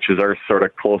 which is our sort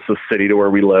of closest city to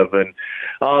where we live. And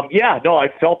I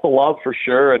felt the love for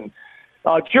sure. And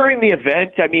during the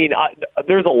event, I mean,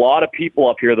 there's a lot of people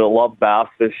up here that love bass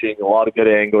fishing, a lot of good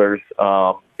anglers.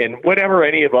 And whenever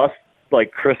any of us,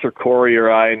 like Chris or Corey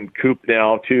or I and Coop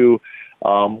now too,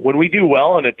 when we do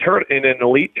well in an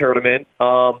elite tournament,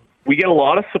 we get a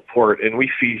lot of support, and we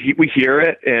hear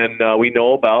it, and we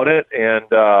know about it. And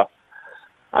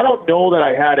I don't know that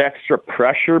I had extra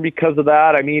pressure because of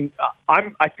that. I mean,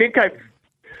 I think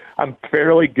I'm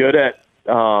fairly good at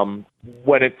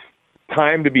when it's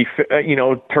time to be,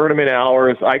 tournament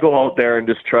hours, I go out there and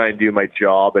just try and do my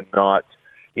job, and not,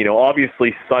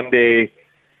 obviously Sunday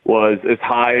was as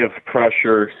high of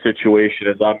pressure situation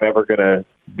as I'm ever going to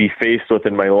be faced with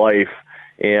in my life.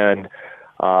 And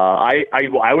I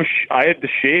had the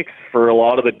shakes for a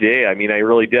lot of the day. I mean, I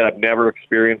really did. I've never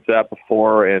experienced that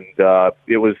before. And I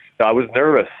was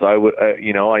nervous. There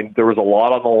was a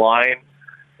lot on the line,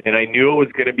 and I knew it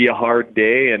was going to be a hard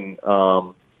day. And,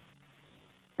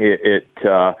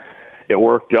 it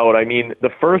worked out. I mean,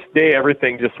 the first day,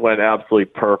 everything just went absolutely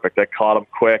perfect. I caught them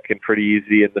quick and pretty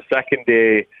easy. And the second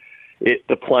day,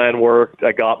 the plan worked.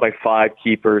 I got my 5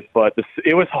 keepers, but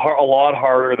it was a lot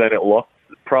harder than it looked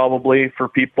probably for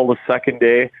people the second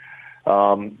day.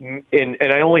 And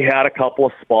I only had a couple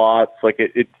of spots. Like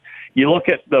you look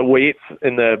at the weights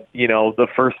in the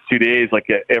first 2 days, like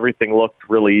everything looked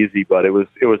really easy, but it was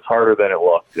harder than it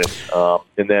looked.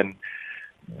 And then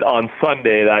on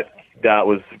Sunday, that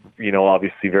was,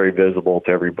 obviously very visible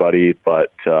to everybody,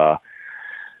 but by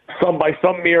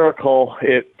some miracle,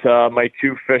 my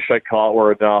 2 fish I caught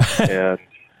were enough, and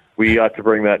we got to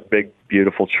bring that big,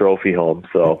 beautiful trophy home.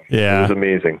 So It was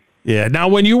amazing. Yeah. Now,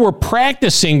 when you were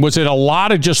practicing, was it a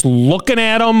lot of just looking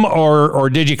at them, or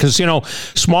did you? Because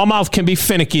smallmouth can be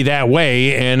finicky that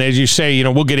way, and as you say,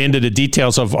 we'll get into the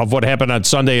details of what happened on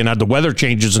Sunday and the weather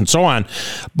changes and so on.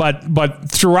 But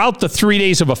throughout the 3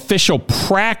 days of official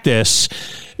practice,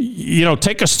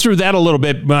 take us through that a little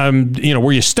bit.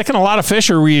 Were you sticking a lot of fish,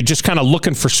 or were you just kind of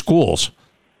looking for schools?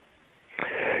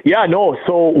 Yeah, no.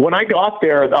 So when I got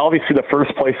there, obviously the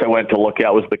first place I went to look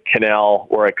at was the canal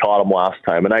where I caught them last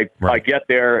time. And I get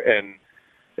there, and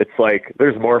it's like,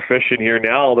 there's more fish in here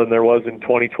now than there was in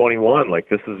 2021. Like,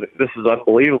 this is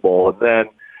unbelievable. And then,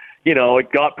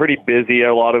 it got pretty busy.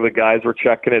 A lot of the guys were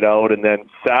checking it out. And then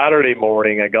Saturday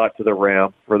morning, I got to the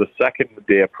ramp for the second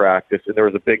day of practice, and there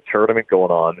was a big tournament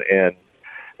going on. And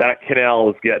that canal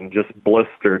was getting just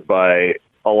blistered by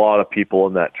a lot of people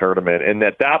in that tournament. And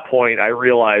at that point, I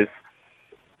realized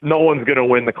no one's going to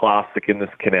win the Classic in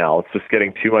this canal. It's just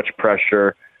getting too much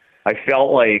pressure. I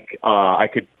felt like I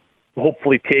could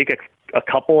hopefully take a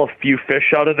few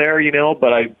fish out of there,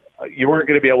 but you weren't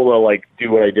going to be able to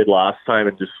do what I did last time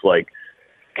and just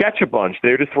catch a bunch.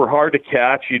 They just were hard to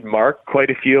catch. You'd mark quite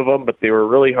a few of them, but they were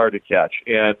really hard to catch.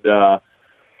 And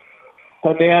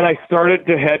then I started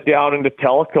to head down into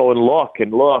Tellico and look,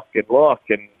 and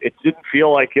it didn't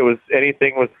feel like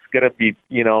anything was going to be,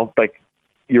 like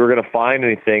you were going to find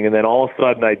anything. And then all of a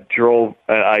sudden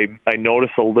I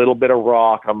noticed a little bit of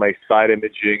rock on my side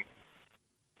imaging,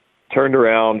 turned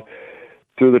around,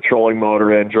 threw the trolling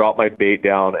motor in, dropped my bait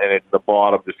down, and the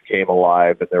bottom just came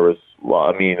alive. And there was,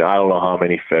 I don't know how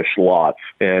many fish, lots.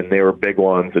 And they were big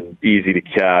ones and easy to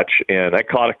catch. And I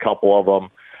caught a couple of them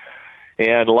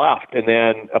and left. And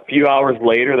then a few hours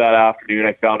later that afternoon,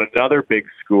 I found another big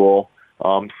school.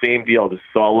 Same deal, just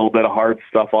saw a little bit of hard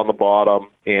stuff on the bottom,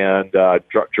 and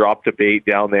dropped a bait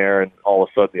down there, and all of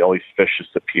a sudden all these fish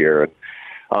just appear.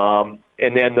 And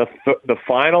then the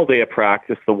final day of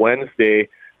practice, the Wednesday,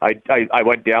 I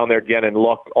went down there again and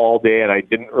looked all day, and I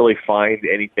didn't really find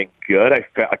anything good.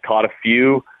 I caught a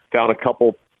few, found a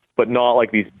couple, but not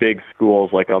like these big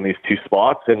schools like on these 2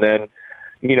 spots. And then,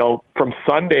 from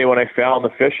Sunday when I found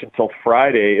the fish until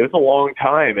Friday, it was a long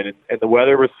time, and the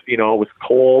weather was, it was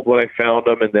cold when I found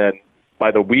them, and then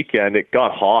by the weekend it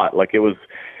got hot. Like it was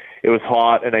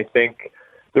hot, and I think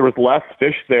there was less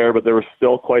fish there, but there was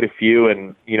still quite a few,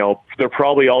 and they're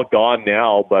probably all gone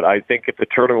now. But I think if the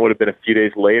tournament would have been a few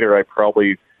days later, I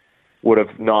probably would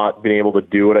have not been able to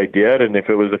do what I did. And if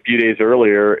it was a few days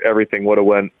earlier, everything would have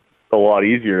went a lot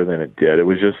easier than it did. It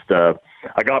was just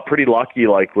I got pretty lucky,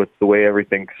 like with the way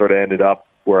everything sort of ended up,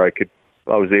 where I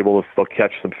was able to still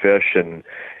catch some fish and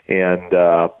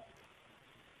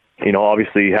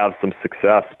obviously have some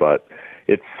success. But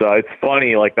it's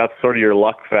funny, like that's sort of your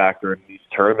luck factor in these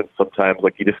tournaments sometimes.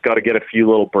 Like you just got to get a few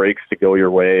little breaks to go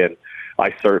your way, and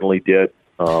I certainly did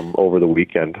over the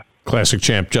weekend. Classic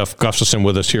champ Jeff Gustafson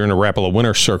with us here in the Rapala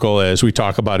Winner's Circle as we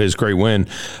talk about his great win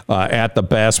at the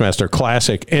Bassmaster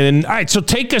Classic. And all right, so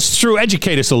take us through,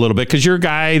 educate us a little bit, because you're a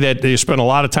guy that you spend a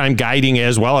lot of time guiding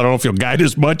as well. I don't know if you'll guide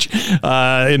as much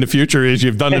in the future as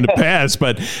you've done in the past,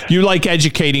 but you like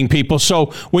educating people.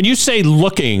 So when you say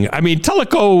looking, I mean,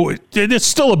 Tellico, it's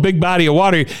still a big body of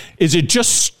water. Is it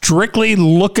just strictly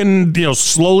looking,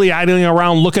 slowly idling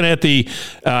around, looking at the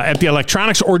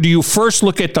electronics, or do you first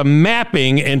look at the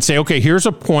mapping and say, okay, here's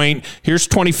a point, here's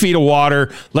 20 feet of water,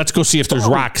 let's go see if there's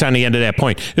rocks on the end of that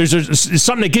point? There's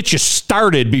something that gets you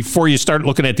started before you start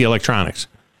looking at the electronics.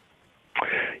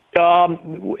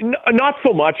 Not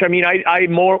so much. I mean, I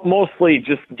mostly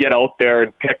just get out there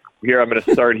and pick, here I'm going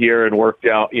to start here and work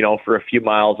out, for a few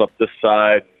miles up this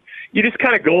side. You just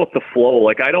kind of go with the flow.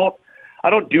 Like I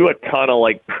don't do a ton of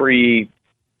like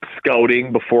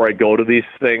pre-scouting before I go to these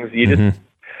things. You just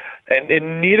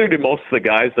And neither do most of the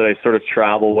guys that I sort of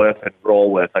travel with and roll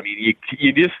with. I mean,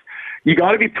 you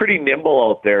got to be pretty nimble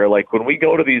out there. Like when we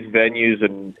go to these venues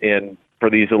and for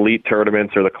these elite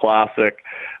tournaments or the Classic,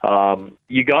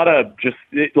 you got to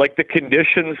like the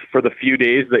conditions for the few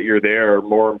days that you're there are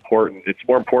more important. It's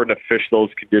more important to fish those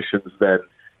conditions than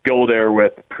go there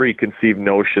with preconceived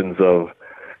notions of,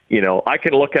 I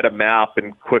can look at a map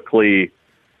and quickly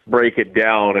break it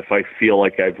down if I feel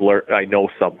like I know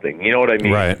something. You know what I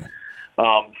mean? Right.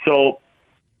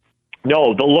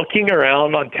 No, the looking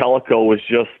around on Tellico was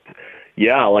just,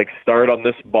 like start on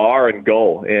this bar and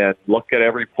go and look at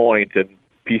every point and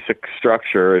piece of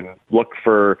structure and look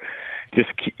for just,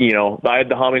 I had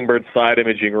the Humminbird side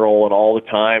imaging rolling all the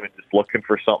time and just looking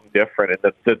for something different.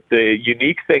 And the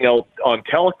unique thing out on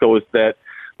Tellico is that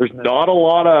there's not a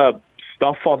lot of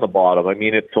stuff on the bottom. I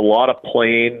mean, it's a lot of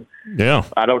plain. Yeah.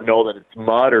 I don't know that it's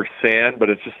mud or sand, but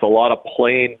it's just a lot of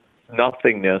plain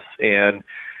nothingness. And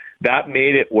that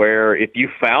made it where if you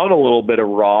found a little bit of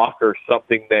rock or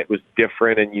something that was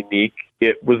different and unique,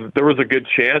 there was a good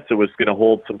chance it was going to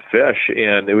hold some fish.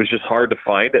 And it was just hard to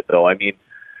find it, though. I mean,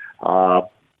 I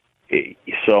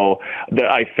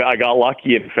got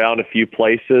lucky and found a few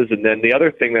places. And then the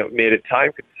other thing that made it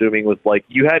time consuming was like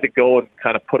you had to go and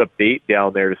kind of put a bait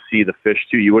down there to see the fish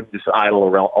too. You wouldn't just idle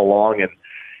along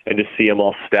and just see them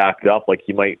all stacked up like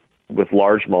you might with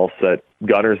largemouths at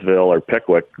Gunnersville or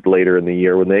Pickwick later in the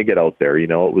year when they get out there. It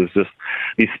was just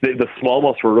the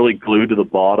smallmouths were really glued to the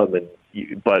bottom.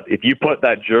 But if you put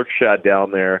that jerk shad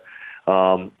down there,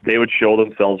 they would show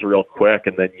themselves real quick,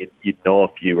 and then you'd know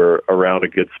if you were around a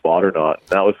good spot or not.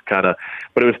 That was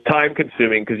but it was time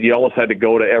consuming because you almost had to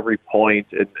go to every point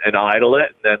and idle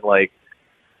it, and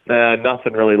then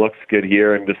nothing really looks good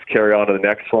here, and just carry on to the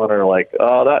next one, or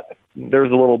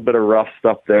there's a little bit of rough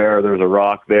stuff there. There's a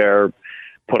rock there.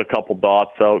 Put a couple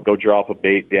dots out, go drop a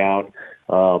bait down.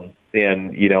 And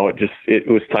it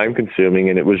was time consuming,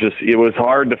 and it was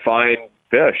hard to find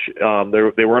fish.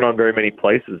 They weren't on very many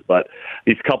places, but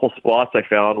these couple spots I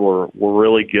found were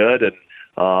really good,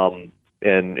 and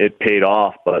it paid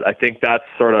off. But I think that's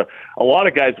sort of, a lot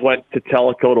of guys went to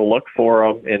Tellico to look for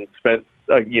them and spent,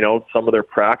 some of their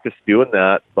practice doing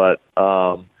that. But,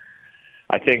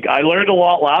 I think I learned a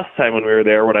lot last time when we were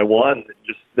there when I won,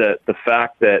 just the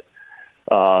fact that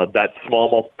that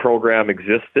smallmouth program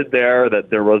existed there, that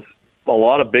there was a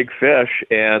lot of big fish,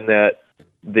 and that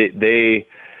they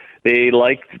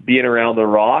liked being around the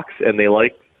rocks, and they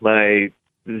liked my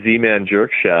Z-Man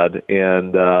jerk shad.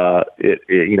 And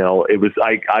it was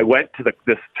I went to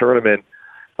this tournament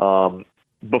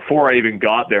before I even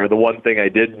got there. The one thing I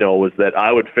did know was that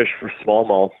I would fish for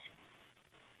smallmouth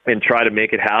and try to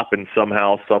make it happen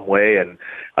somehow, some way. And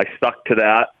I stuck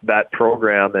to that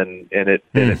program, and it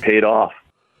paid off.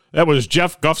 That was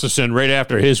Jeff Gustafson right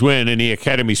after his win in the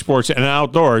Academy Sports and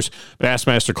Outdoors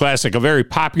Bassmaster Classic. A very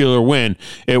popular win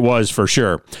it was, for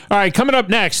sure. All right, coming up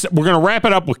next, we're going to wrap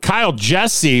it up with Kyle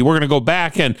Jessie. We're going to go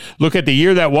back and look at the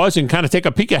year that was and kind of take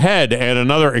a peek ahead at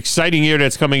another exciting year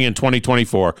that's coming in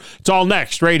 2024. It's all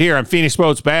next right here on Phoenix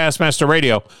Boats Bassmaster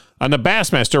Radio on the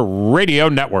Bassmaster Radio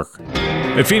Network.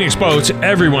 At Phoenix Boats,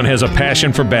 everyone has a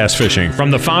passion for bass fishing,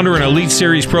 from the founder and Elite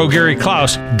Series pro Gary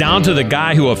Klaus down to the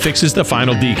guy who affixes the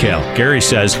final decal. Gary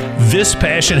says, "This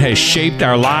passion has shaped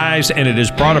our lives and it has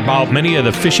brought about many of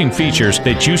the fishing features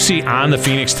that you see on the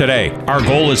Phoenix today. Our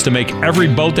goal is to make every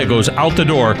boat that goes out the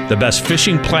door the best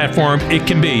fishing platform it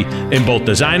can be in both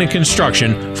design and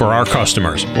construction for our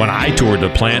customers." When I toured the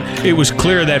plant, it was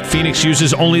clear that Phoenix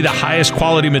uses only the highest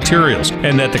quality materials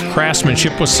and that the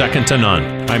craftsmanship was second to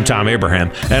none. I'm Tom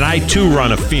Abraham, and I too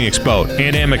run a Phoenix boat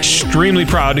and am extremely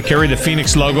proud to carry the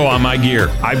Phoenix logo on my gear.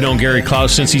 I've known Gary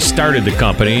Klaus since he started the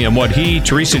company, and what he,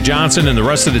 Teresa Johnson, and the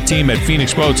rest of the team at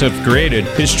Phoenix Boats have created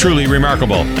is truly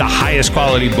remarkable. The highest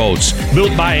quality boats,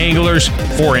 built by anglers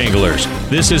for anglers.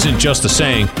 This isn't just a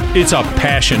saying, it's a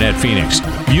passion at Phoenix.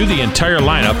 View the entire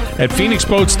lineup at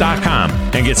phoenixboats.com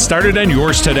and get started on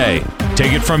yours today.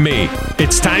 Take it from me,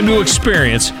 it's time to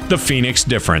experience the Phoenix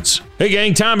difference. Hey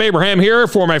gang, Tom Abraham here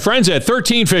for my friends at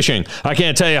 13 Fishing. I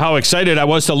can't tell you how excited I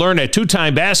was to learn that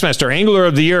two-time Bassmaster Angler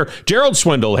of the Year Gerald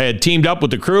Swindle had teamed up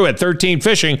with the crew at 13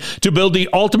 Fishing to build the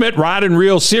ultimate rod and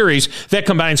reel series that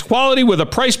combines quality with a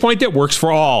price point that works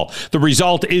for all. The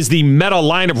result is the Meta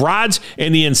line of rods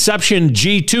and the Inception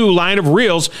G2 line of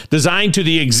reels designed to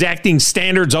the exacting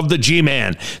standards of the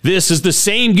G-Man. This is the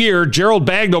same gear Gerald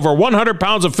bagged over 100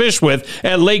 pounds of fish with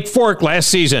at Lake Fork last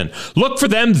season. Look for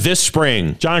them this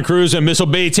spring. John Cruz and Missile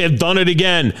Baits have done it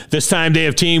again. This time they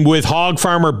have teamed with Hog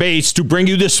Farmer Baits to bring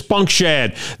you the Spunk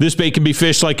Shad. This bait can be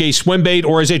fished like a swim bait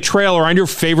or as a trailer on your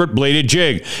favorite bladed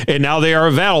jig. And now they are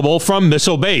available from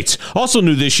Missile Baits. Also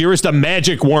new this year is the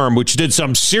Magic Worm, which did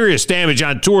some serious damage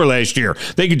on tour last year.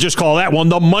 They could just call that one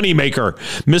the Moneymaker.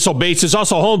 Missile Baits is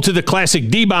also home to the classic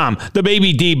D-Bomb, the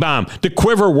Baby D-Bomb, the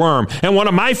Quiver Worm, and one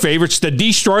of my favorites, the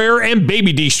Destroyer and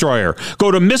Baby Destroyer.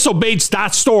 Go to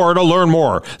missilebaits.store to learn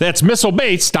more. That's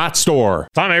missilebaits.store.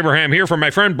 Tom Abraham here for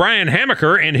my friend Brian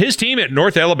Hamaker and his team at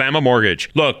North Alabama Mortgage.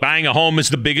 Look, buying a home is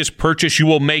the biggest purchase you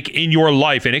will make in your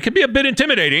life, and it can be a bit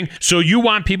intimidating, so you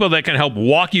want people that can help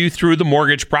walk you through the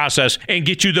mortgage process and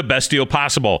get you the best deal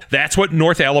possible. That's what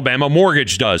North Alabama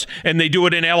Mortgage does, and they do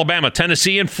it in Alabama,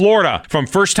 Tennessee, and Florida, from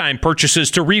first-time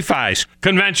purchases to refis,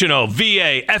 conventional,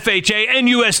 VA, FHA, and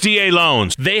USDA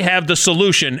loans. They have the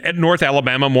solution at North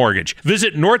Alabama Mortgage.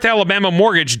 Visit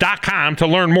NorthAlabamaMortgage.com to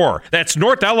learn more. That's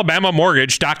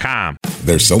NorthAlabamaMortgage.com.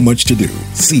 There's so much to do,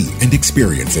 see, and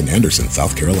experience in Anderson,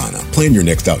 South Carolina. Plan your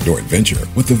next outdoor adventure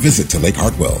with a visit to Lake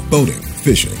Hartwell, boating,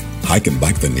 fishing, hike and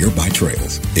bike the nearby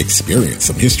trails, experience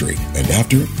some history, and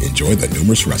after, enjoy the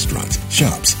numerous restaurants,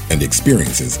 shops, and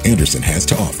experiences Anderson has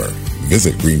to offer.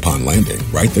 Visit Green Pond Landing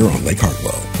right there on Lake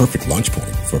Hartwell. Perfect launch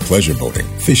point for pleasure boating,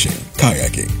 fishing,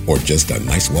 kayaking, or just a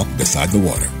nice walk beside the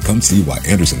water. Come see why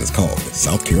Anderson is called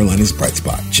South Carolina's bright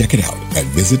spot. Check it out at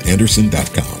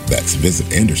visitanderson.com. That's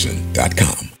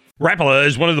visitanderson.com. Rapala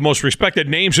is one of the most respected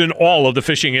names in all of the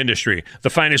fishing industry.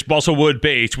 The finest balsa wood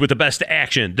baits with the best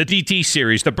action, the DT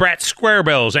series, the Brat Square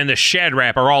Bills, and the Shad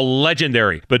Rap are all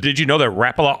legendary. But did you know that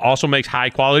Rapala also makes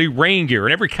high-quality rain gear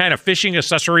and every kind of fishing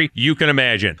accessory you can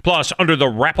imagine? Plus, under the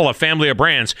Rapala family of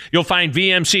brands, you'll find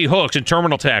VMC hooks and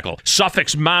terminal tackle,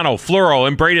 Suffix mono, fluoro,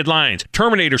 and braided lines,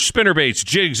 Terminator spinner baits,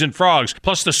 jigs, and frogs,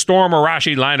 plus the Storm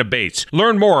Arashi line of baits.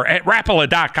 Learn more at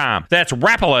Rapala.com. That's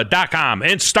Rapala.com,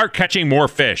 and start catching more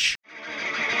fish.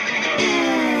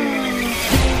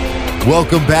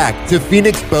 Welcome back to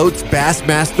Phoenix Boats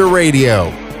Bassmaster Radio.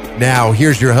 Now,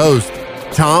 here's your host,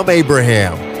 Tom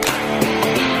Abraham.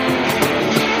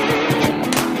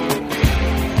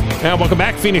 And welcome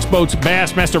back, Phoenix Boats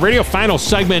Bassmaster Radio, final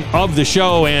segment of the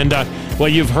show. And, well,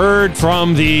 you've heard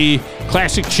from the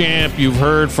Classic Champ, you've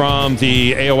heard from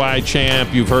the AOI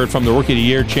Champ, you've heard from the Rookie of the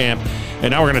Year Champ. And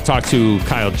now we're going to talk to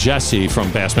Kyle Jessie from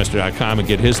Bassmaster.com and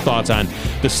get his thoughts on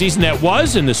the season that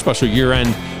was in this special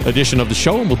year-end edition of the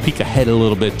show. And we'll peek ahead a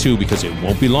little bit, too, because it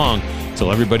won't be long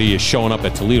until everybody is showing up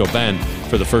at Toledo Bend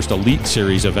for the first Elite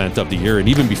Series event of the year. And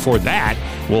even before that,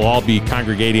 we'll all be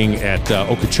congregating at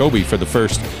Okeechobee for the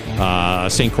first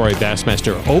St. Croix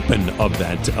Bassmaster Open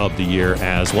event of the year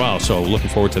as well. So looking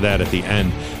forward to that at the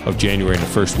end of January and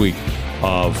the first week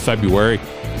of February.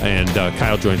 And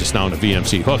Kyle joins us now on the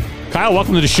VMC Hook. Kyle,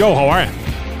 welcome to the show. How are you?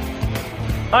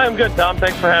 Hi, I'm good, Tom.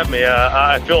 Thanks for having me.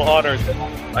 I feel honored.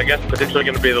 I guess potentially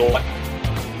going to be the one.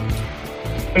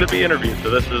 to be interviewed. So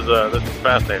this is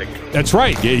fascinating. That's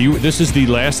right. Yeah, this is the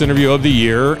last interview of the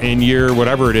year, in year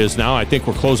whatever it is now. I think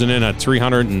we're closing in at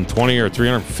 320 or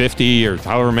 350 or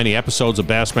however many episodes of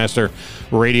Bassmaster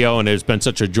Radio, and it's been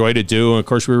such a joy to do. And of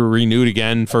course, we were renewed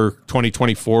again for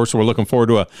 2024, so we're looking forward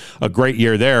to a great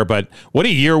year there. But what a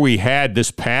year we had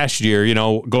this past year,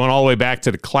 going all the way back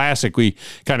to the Classic. We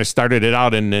kind of started it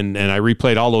out, and I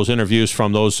replayed all those interviews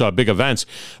from those big events.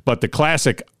 But the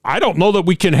Classic, I don't know that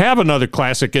we can have another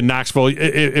Classic in Knoxville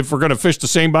if we're going to fish the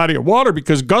same body of water,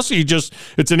 because Gussie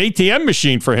it's an ATM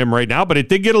machine for him right now, but it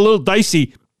did get a little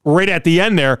dicey right at the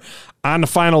end there on the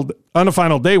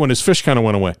final day when his fish kind of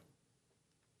went away.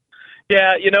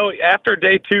 Yeah, after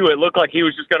day 2, it looked like he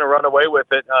was just going to run away with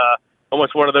it.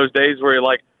 Almost one of those days where you're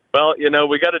like, well,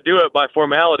 we got to do it by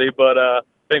formality, but I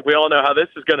think we all know how this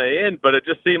is going to end. But it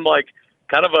just seemed like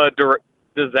kind of a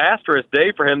disastrous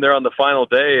day for him there on the final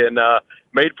day, and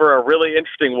made for a really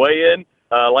interesting weigh-in.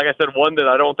 Like I said, one that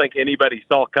I don't think anybody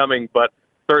saw coming, but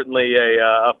certainly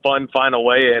a fun final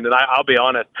weigh-in. And I'll be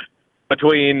honest,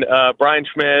 between Brian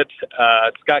Schmidt,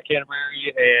 Scott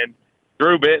Canterbury, and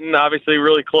Drew Benton, obviously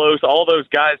really close, all those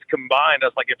guys combined, I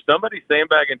was like, if somebody's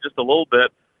sandbagging just a little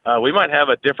bit, we might have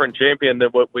a different champion than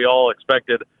what we all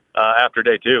expected after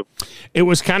day 2. It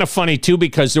was kind of funny, too,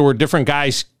 because there were different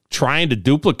guys trying to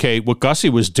duplicate what Gussie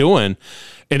was doing,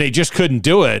 and they just couldn't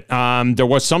do it. There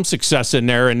was some success in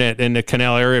there in the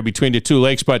canal area between the two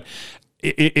lakes, but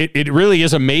it really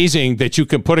is amazing that you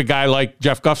can put a guy like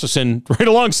Jeff Gustafson right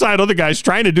alongside other guys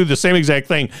trying to do the same exact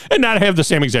thing and not have the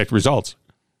same exact results.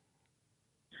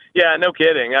 Yeah, no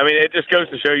kidding. I mean, it just goes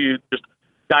to show you just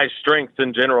guys' strengths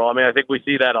in general. I mean, I think we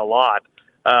see that a lot.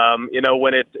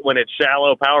 When it's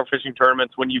shallow power fishing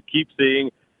tournaments, when you keep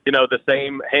seeing the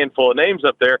same handful of names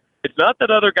up there, it's not that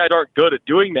other guys aren't good at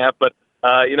doing that, but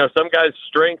some guys'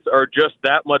 strengths are just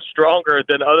that much stronger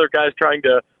than other guys trying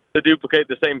to duplicate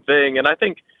the same thing. And I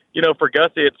think, for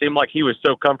Gussie, it seemed like he was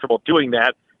so comfortable doing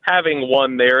that, having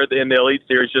won there in the Elite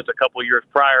Series just a couple years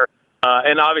prior,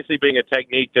 and obviously being a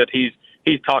technique that he's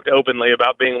talked openly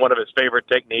about being one of his favorite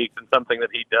techniques and something that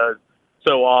he does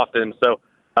so often. So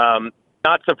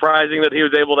not surprising that he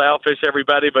was able to outfish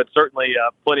everybody, but certainly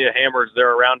plenty of hammers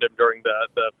there around him during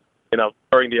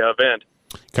during the event.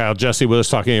 Kyle Jessie with us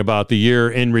talking about the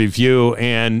year in review.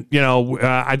 And,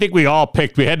 I think we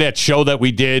had that show that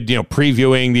we did,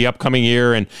 previewing the upcoming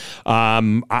year. And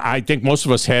I think most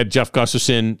of us had Jeff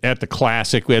Gustafson at the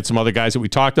Classic. We had some other guys that we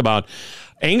talked about.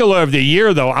 Angler of the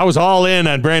year, though, I was all in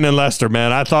on Brandon Lester,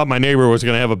 man. I thought my neighbor was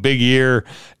going to have a big year,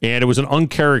 and it was an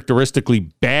uncharacteristically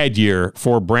bad year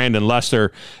for Brandon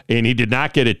Lester, and he did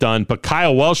not get it done. But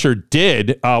Kyle Welcher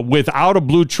did, without a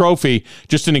blue trophy,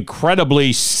 just an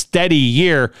incredibly steady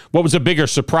year. What was a bigger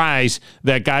surprise,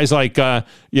 that guys like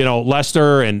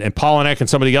Lester and Pollinek and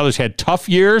some of the others had tough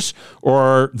years,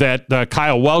 or that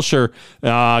Kyle Welcher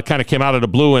kind of came out of the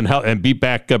blue and beat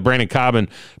back Brandon Cobb and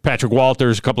Patrick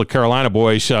Walters, a couple of Carolina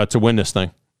boys, to win this thing?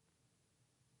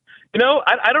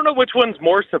 I don't know which one's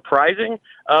more surprising,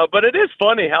 but it is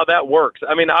funny how that works.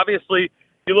 I mean, obviously,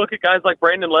 you look at guys like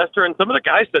Brandon Lester and some of the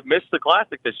guys that missed the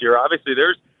Classic this year. Obviously,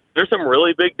 there's some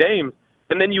really big names.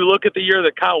 And then you look at the year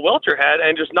that Kyle Welcher had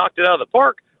and just knocked it out of the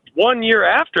park. 1 year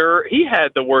after, he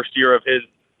had the worst year of his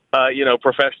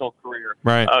professional career.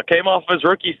 Right. Came off his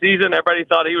rookie season. Everybody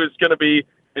thought he was going to be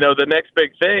the next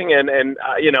big thing, and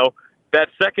that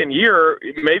second year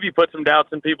maybe put some doubts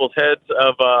in people's heads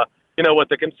of, what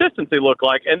the consistency looked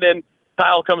like. And then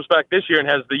Kyle comes back this year and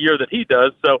has the year that he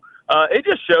does. So it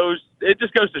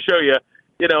just goes to show you,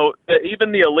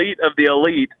 even the elite of the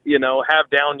elite, have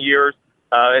down years.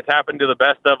 It's happened to the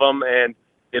best of them. And,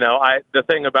 the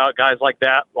thing about guys like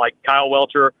that, like Kyle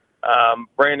Welcher,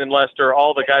 Brandon Lester,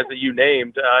 all the guys that you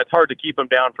named, it's hard to keep them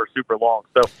down for super long.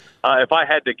 So if I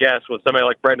had to guess with somebody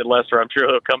like Brandon Lester, I'm sure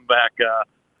he'll come back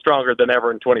stronger than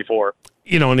ever in 24.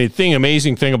 And the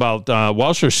amazing thing about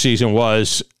Welcher's season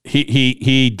was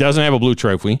he doesn't have a blue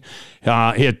trophy. He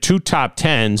had 2 top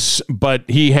 10s, but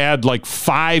he had like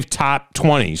 5 top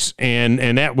 20s,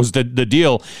 and that was the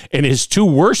deal. And his 2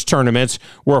 worst tournaments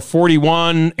were a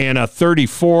 41 and a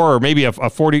 34, or maybe a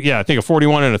 40. Yeah, I think a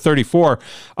 41 and a 34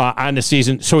 on the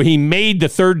season. So he made the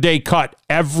third day cut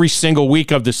every single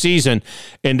week of the season,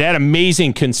 and that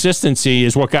amazing consistency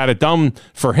is what got it done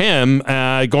for him.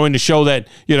 Going to show that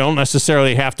you don't necessarily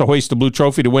have to hoist the blue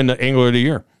trophy to win the Angler of the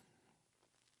Year.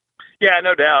 Yeah,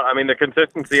 no doubt. I mean, the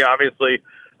consistency obviously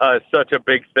is such a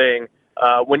big thing.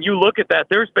 When you look at that,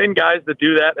 there's been guys that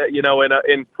do that,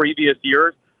 in previous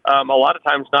years. A lot of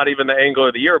times, not even the Angler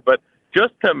of the Year, but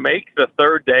just to make the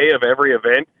third day of every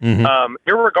event,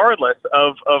 irregardless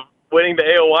of winning the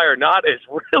AOY or not, is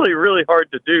really, really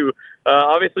hard to do.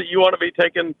 obviously you want to be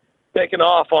taken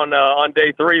off on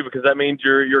day 3 because that means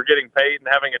you're getting paid and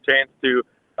having a chance to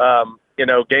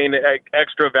gain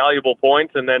extra valuable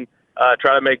points and then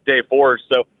try to make day 4.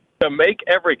 So to make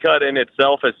every cut in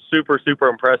itself is super, super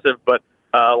impressive. But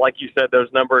like you said,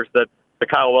 those numbers that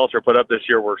Kyle Welcher put up this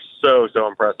year were so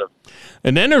impressive.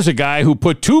 And then there's a guy who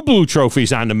put 2 blue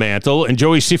trophies on the mantle, and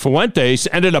Joey Cifuentes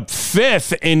ended up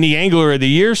 5th in the Angler of the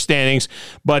Year standings,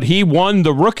 but he won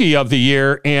the Rookie of the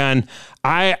Year, and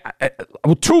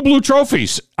 2 blue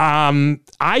trophies.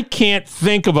 I can't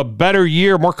think of a better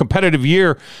year, more competitive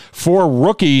year for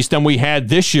rookies than we had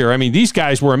this year. I mean, these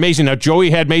guys were amazing. Now, Joey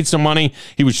had made some money.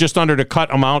 He was just under the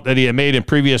cut amount that he had made in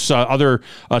previous other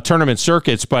tournament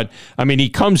circuits. But, I mean, he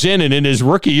comes in and in his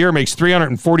rookie year makes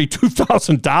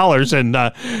 $342,000 and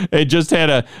it just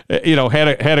had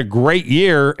a great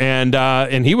year.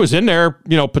 And he was in there,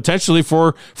 potentially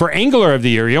for Angler of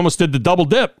the Year. He almost did the double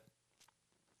dip.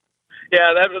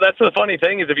 Yeah, that's the funny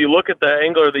thing is if you look at the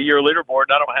Angler of the Year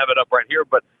leaderboard, I don't have it up right here,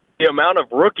 but the amount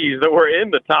of rookies that were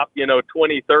in the top,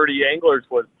 20, 30 anglers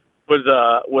was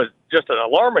just an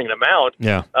alarming amount.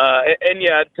 Yeah.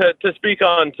 To speak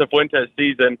on Cifuentes'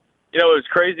 season, it was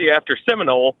crazy after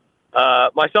Seminole.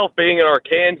 Myself being in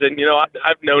Arkansas,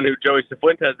 I've known who Joey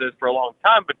Cifuentes is for a long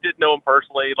time, but didn't know him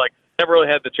personally. Like, never really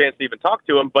had the chance to even talk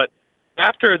to him. But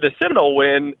after the Seminole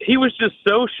win, he was just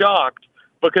so shocked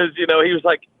because, he was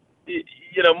like,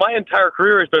 my entire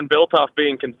career has been built off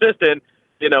being consistent.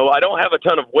 I don't have a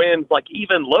ton of wins, like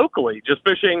even locally, just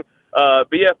fishing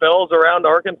BFLs around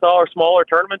Arkansas or smaller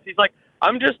tournaments. He's like,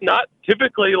 I'm just not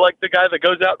typically like the guy that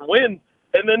goes out and wins.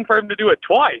 And then for him to do it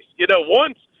twice,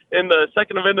 once in the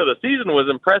second event of the season was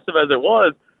impressive as it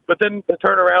was, but then to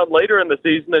turn around later in the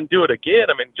season and do it again,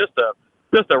 I mean, just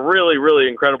a really, really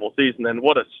incredible season. And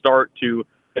what a start to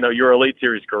your Elite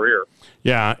Series career.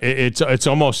 Yeah, it's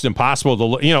almost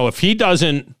impossible to, if he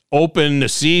doesn't open the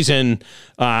season,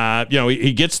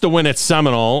 he gets the win at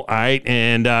Seminole, right?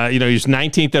 And, he's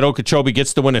 19th at Okeechobee,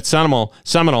 gets the win at Seminole,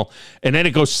 and then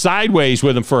it goes sideways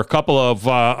with him for a couple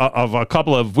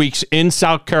of weeks in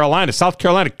South Carolina. South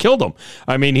Carolina killed him.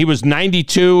 I mean, he was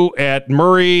 92 at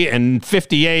Murray and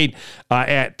 58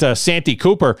 at Santee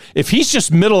Cooper. If he's just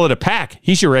middle of the pack,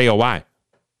 he's your AOY.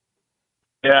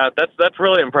 Yeah, that's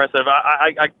really impressive.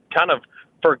 I kind of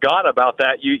forgot about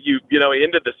that. You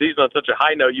ended the season on such a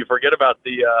high note. You forget about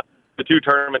the 2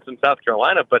 tournaments in South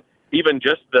Carolina, but even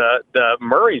just the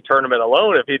Murray tournament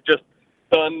alone, if he'd just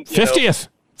done 50th,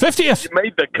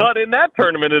 made the cut in that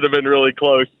tournament, it'd have been really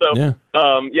close. So yeah,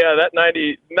 that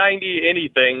 90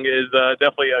 anything is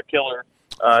definitely a killer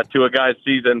to a guy's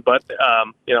season, but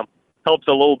helps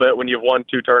a little bit when you've won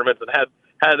 2 tournaments and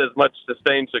had as much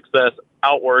sustained success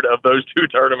outward of those 2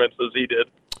 tournaments as he did.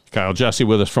 Kyle Jessie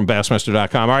with us from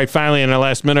Bassmaster.com. All right, finally, in the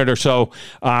last minute or so,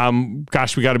 we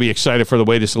got to be excited for the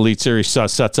way this Elite Series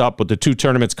sets up with the 2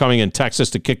 tournaments coming in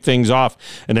Texas to kick things off,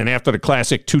 and then after the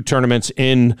Classic, 2 tournaments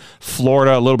in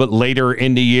Florida a little bit later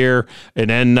in the year, and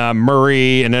then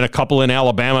Murray, and then a couple in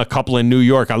Alabama, a couple in New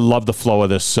York. I love the flow of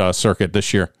this circuit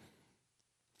this year.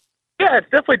 Yeah, it's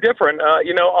definitely different.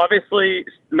 Obviously,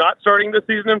 not starting the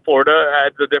season in Florida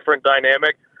adds a different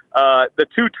dynamic. The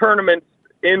 2 tournaments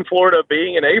in Florida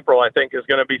being in April, I think, is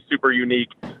going to be super unique.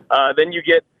 Then you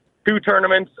get 2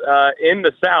 tournaments in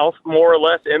the South, more or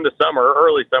less in the summer,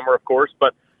 early summer, of course,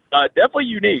 but definitely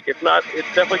unique. It's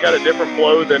definitely got a different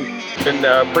flow than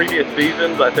previous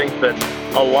seasons. I think that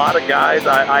a lot of guys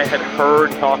I had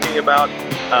heard talking about,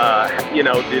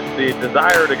 the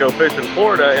desire to go fish in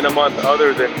Florida in a month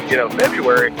other than,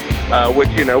 February, which,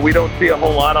 we don't see a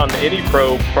whole lot on any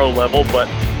pro level, but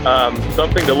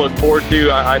something to look forward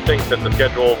to. I think that the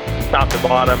schedule top to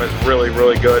bottom is really,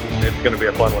 really good, and it's going to be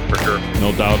a fun one for sure.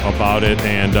 No doubt about it.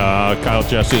 And Kyle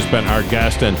Jessie has been our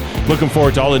guest, and looking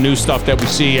forward to all the new stuff that we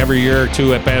see every year or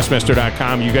two at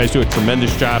Bassmaster.com. You guys do a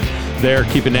tremendous job there,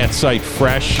 keeping that site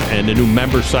fresh, and the new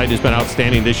member site has been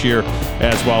outstanding this year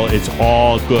as well. It's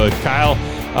all good. Kyle,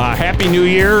 Happy New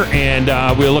Year, and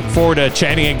we'll look forward to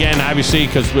chatting again, obviously,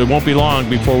 because it won't be long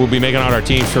before we'll be making out our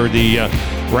teams for the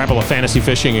Rapala Fantasy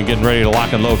Fishing and getting ready to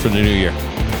lock and load for the new year.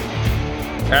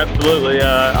 Absolutely.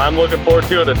 I'm looking forward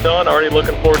to it a ton. Already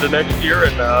looking forward to next year,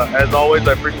 and as always,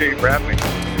 I appreciate you for having me.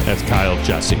 That's Kyle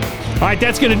Jessie. All right,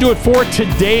 that's going to do it for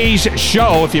today's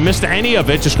show. If you missed any of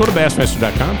it, just go to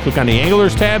Bassmaster.com, click on the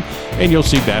Anglers tab, and you'll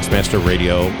see Bassmaster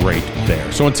Radio right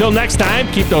there. So until next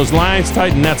time, keep those lines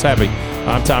tight and nets heavy.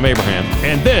 I'm Tom Abraham,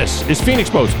 and this is Phoenix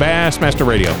Boats Bassmaster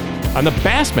Radio on the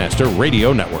Bassmaster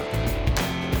Radio Network.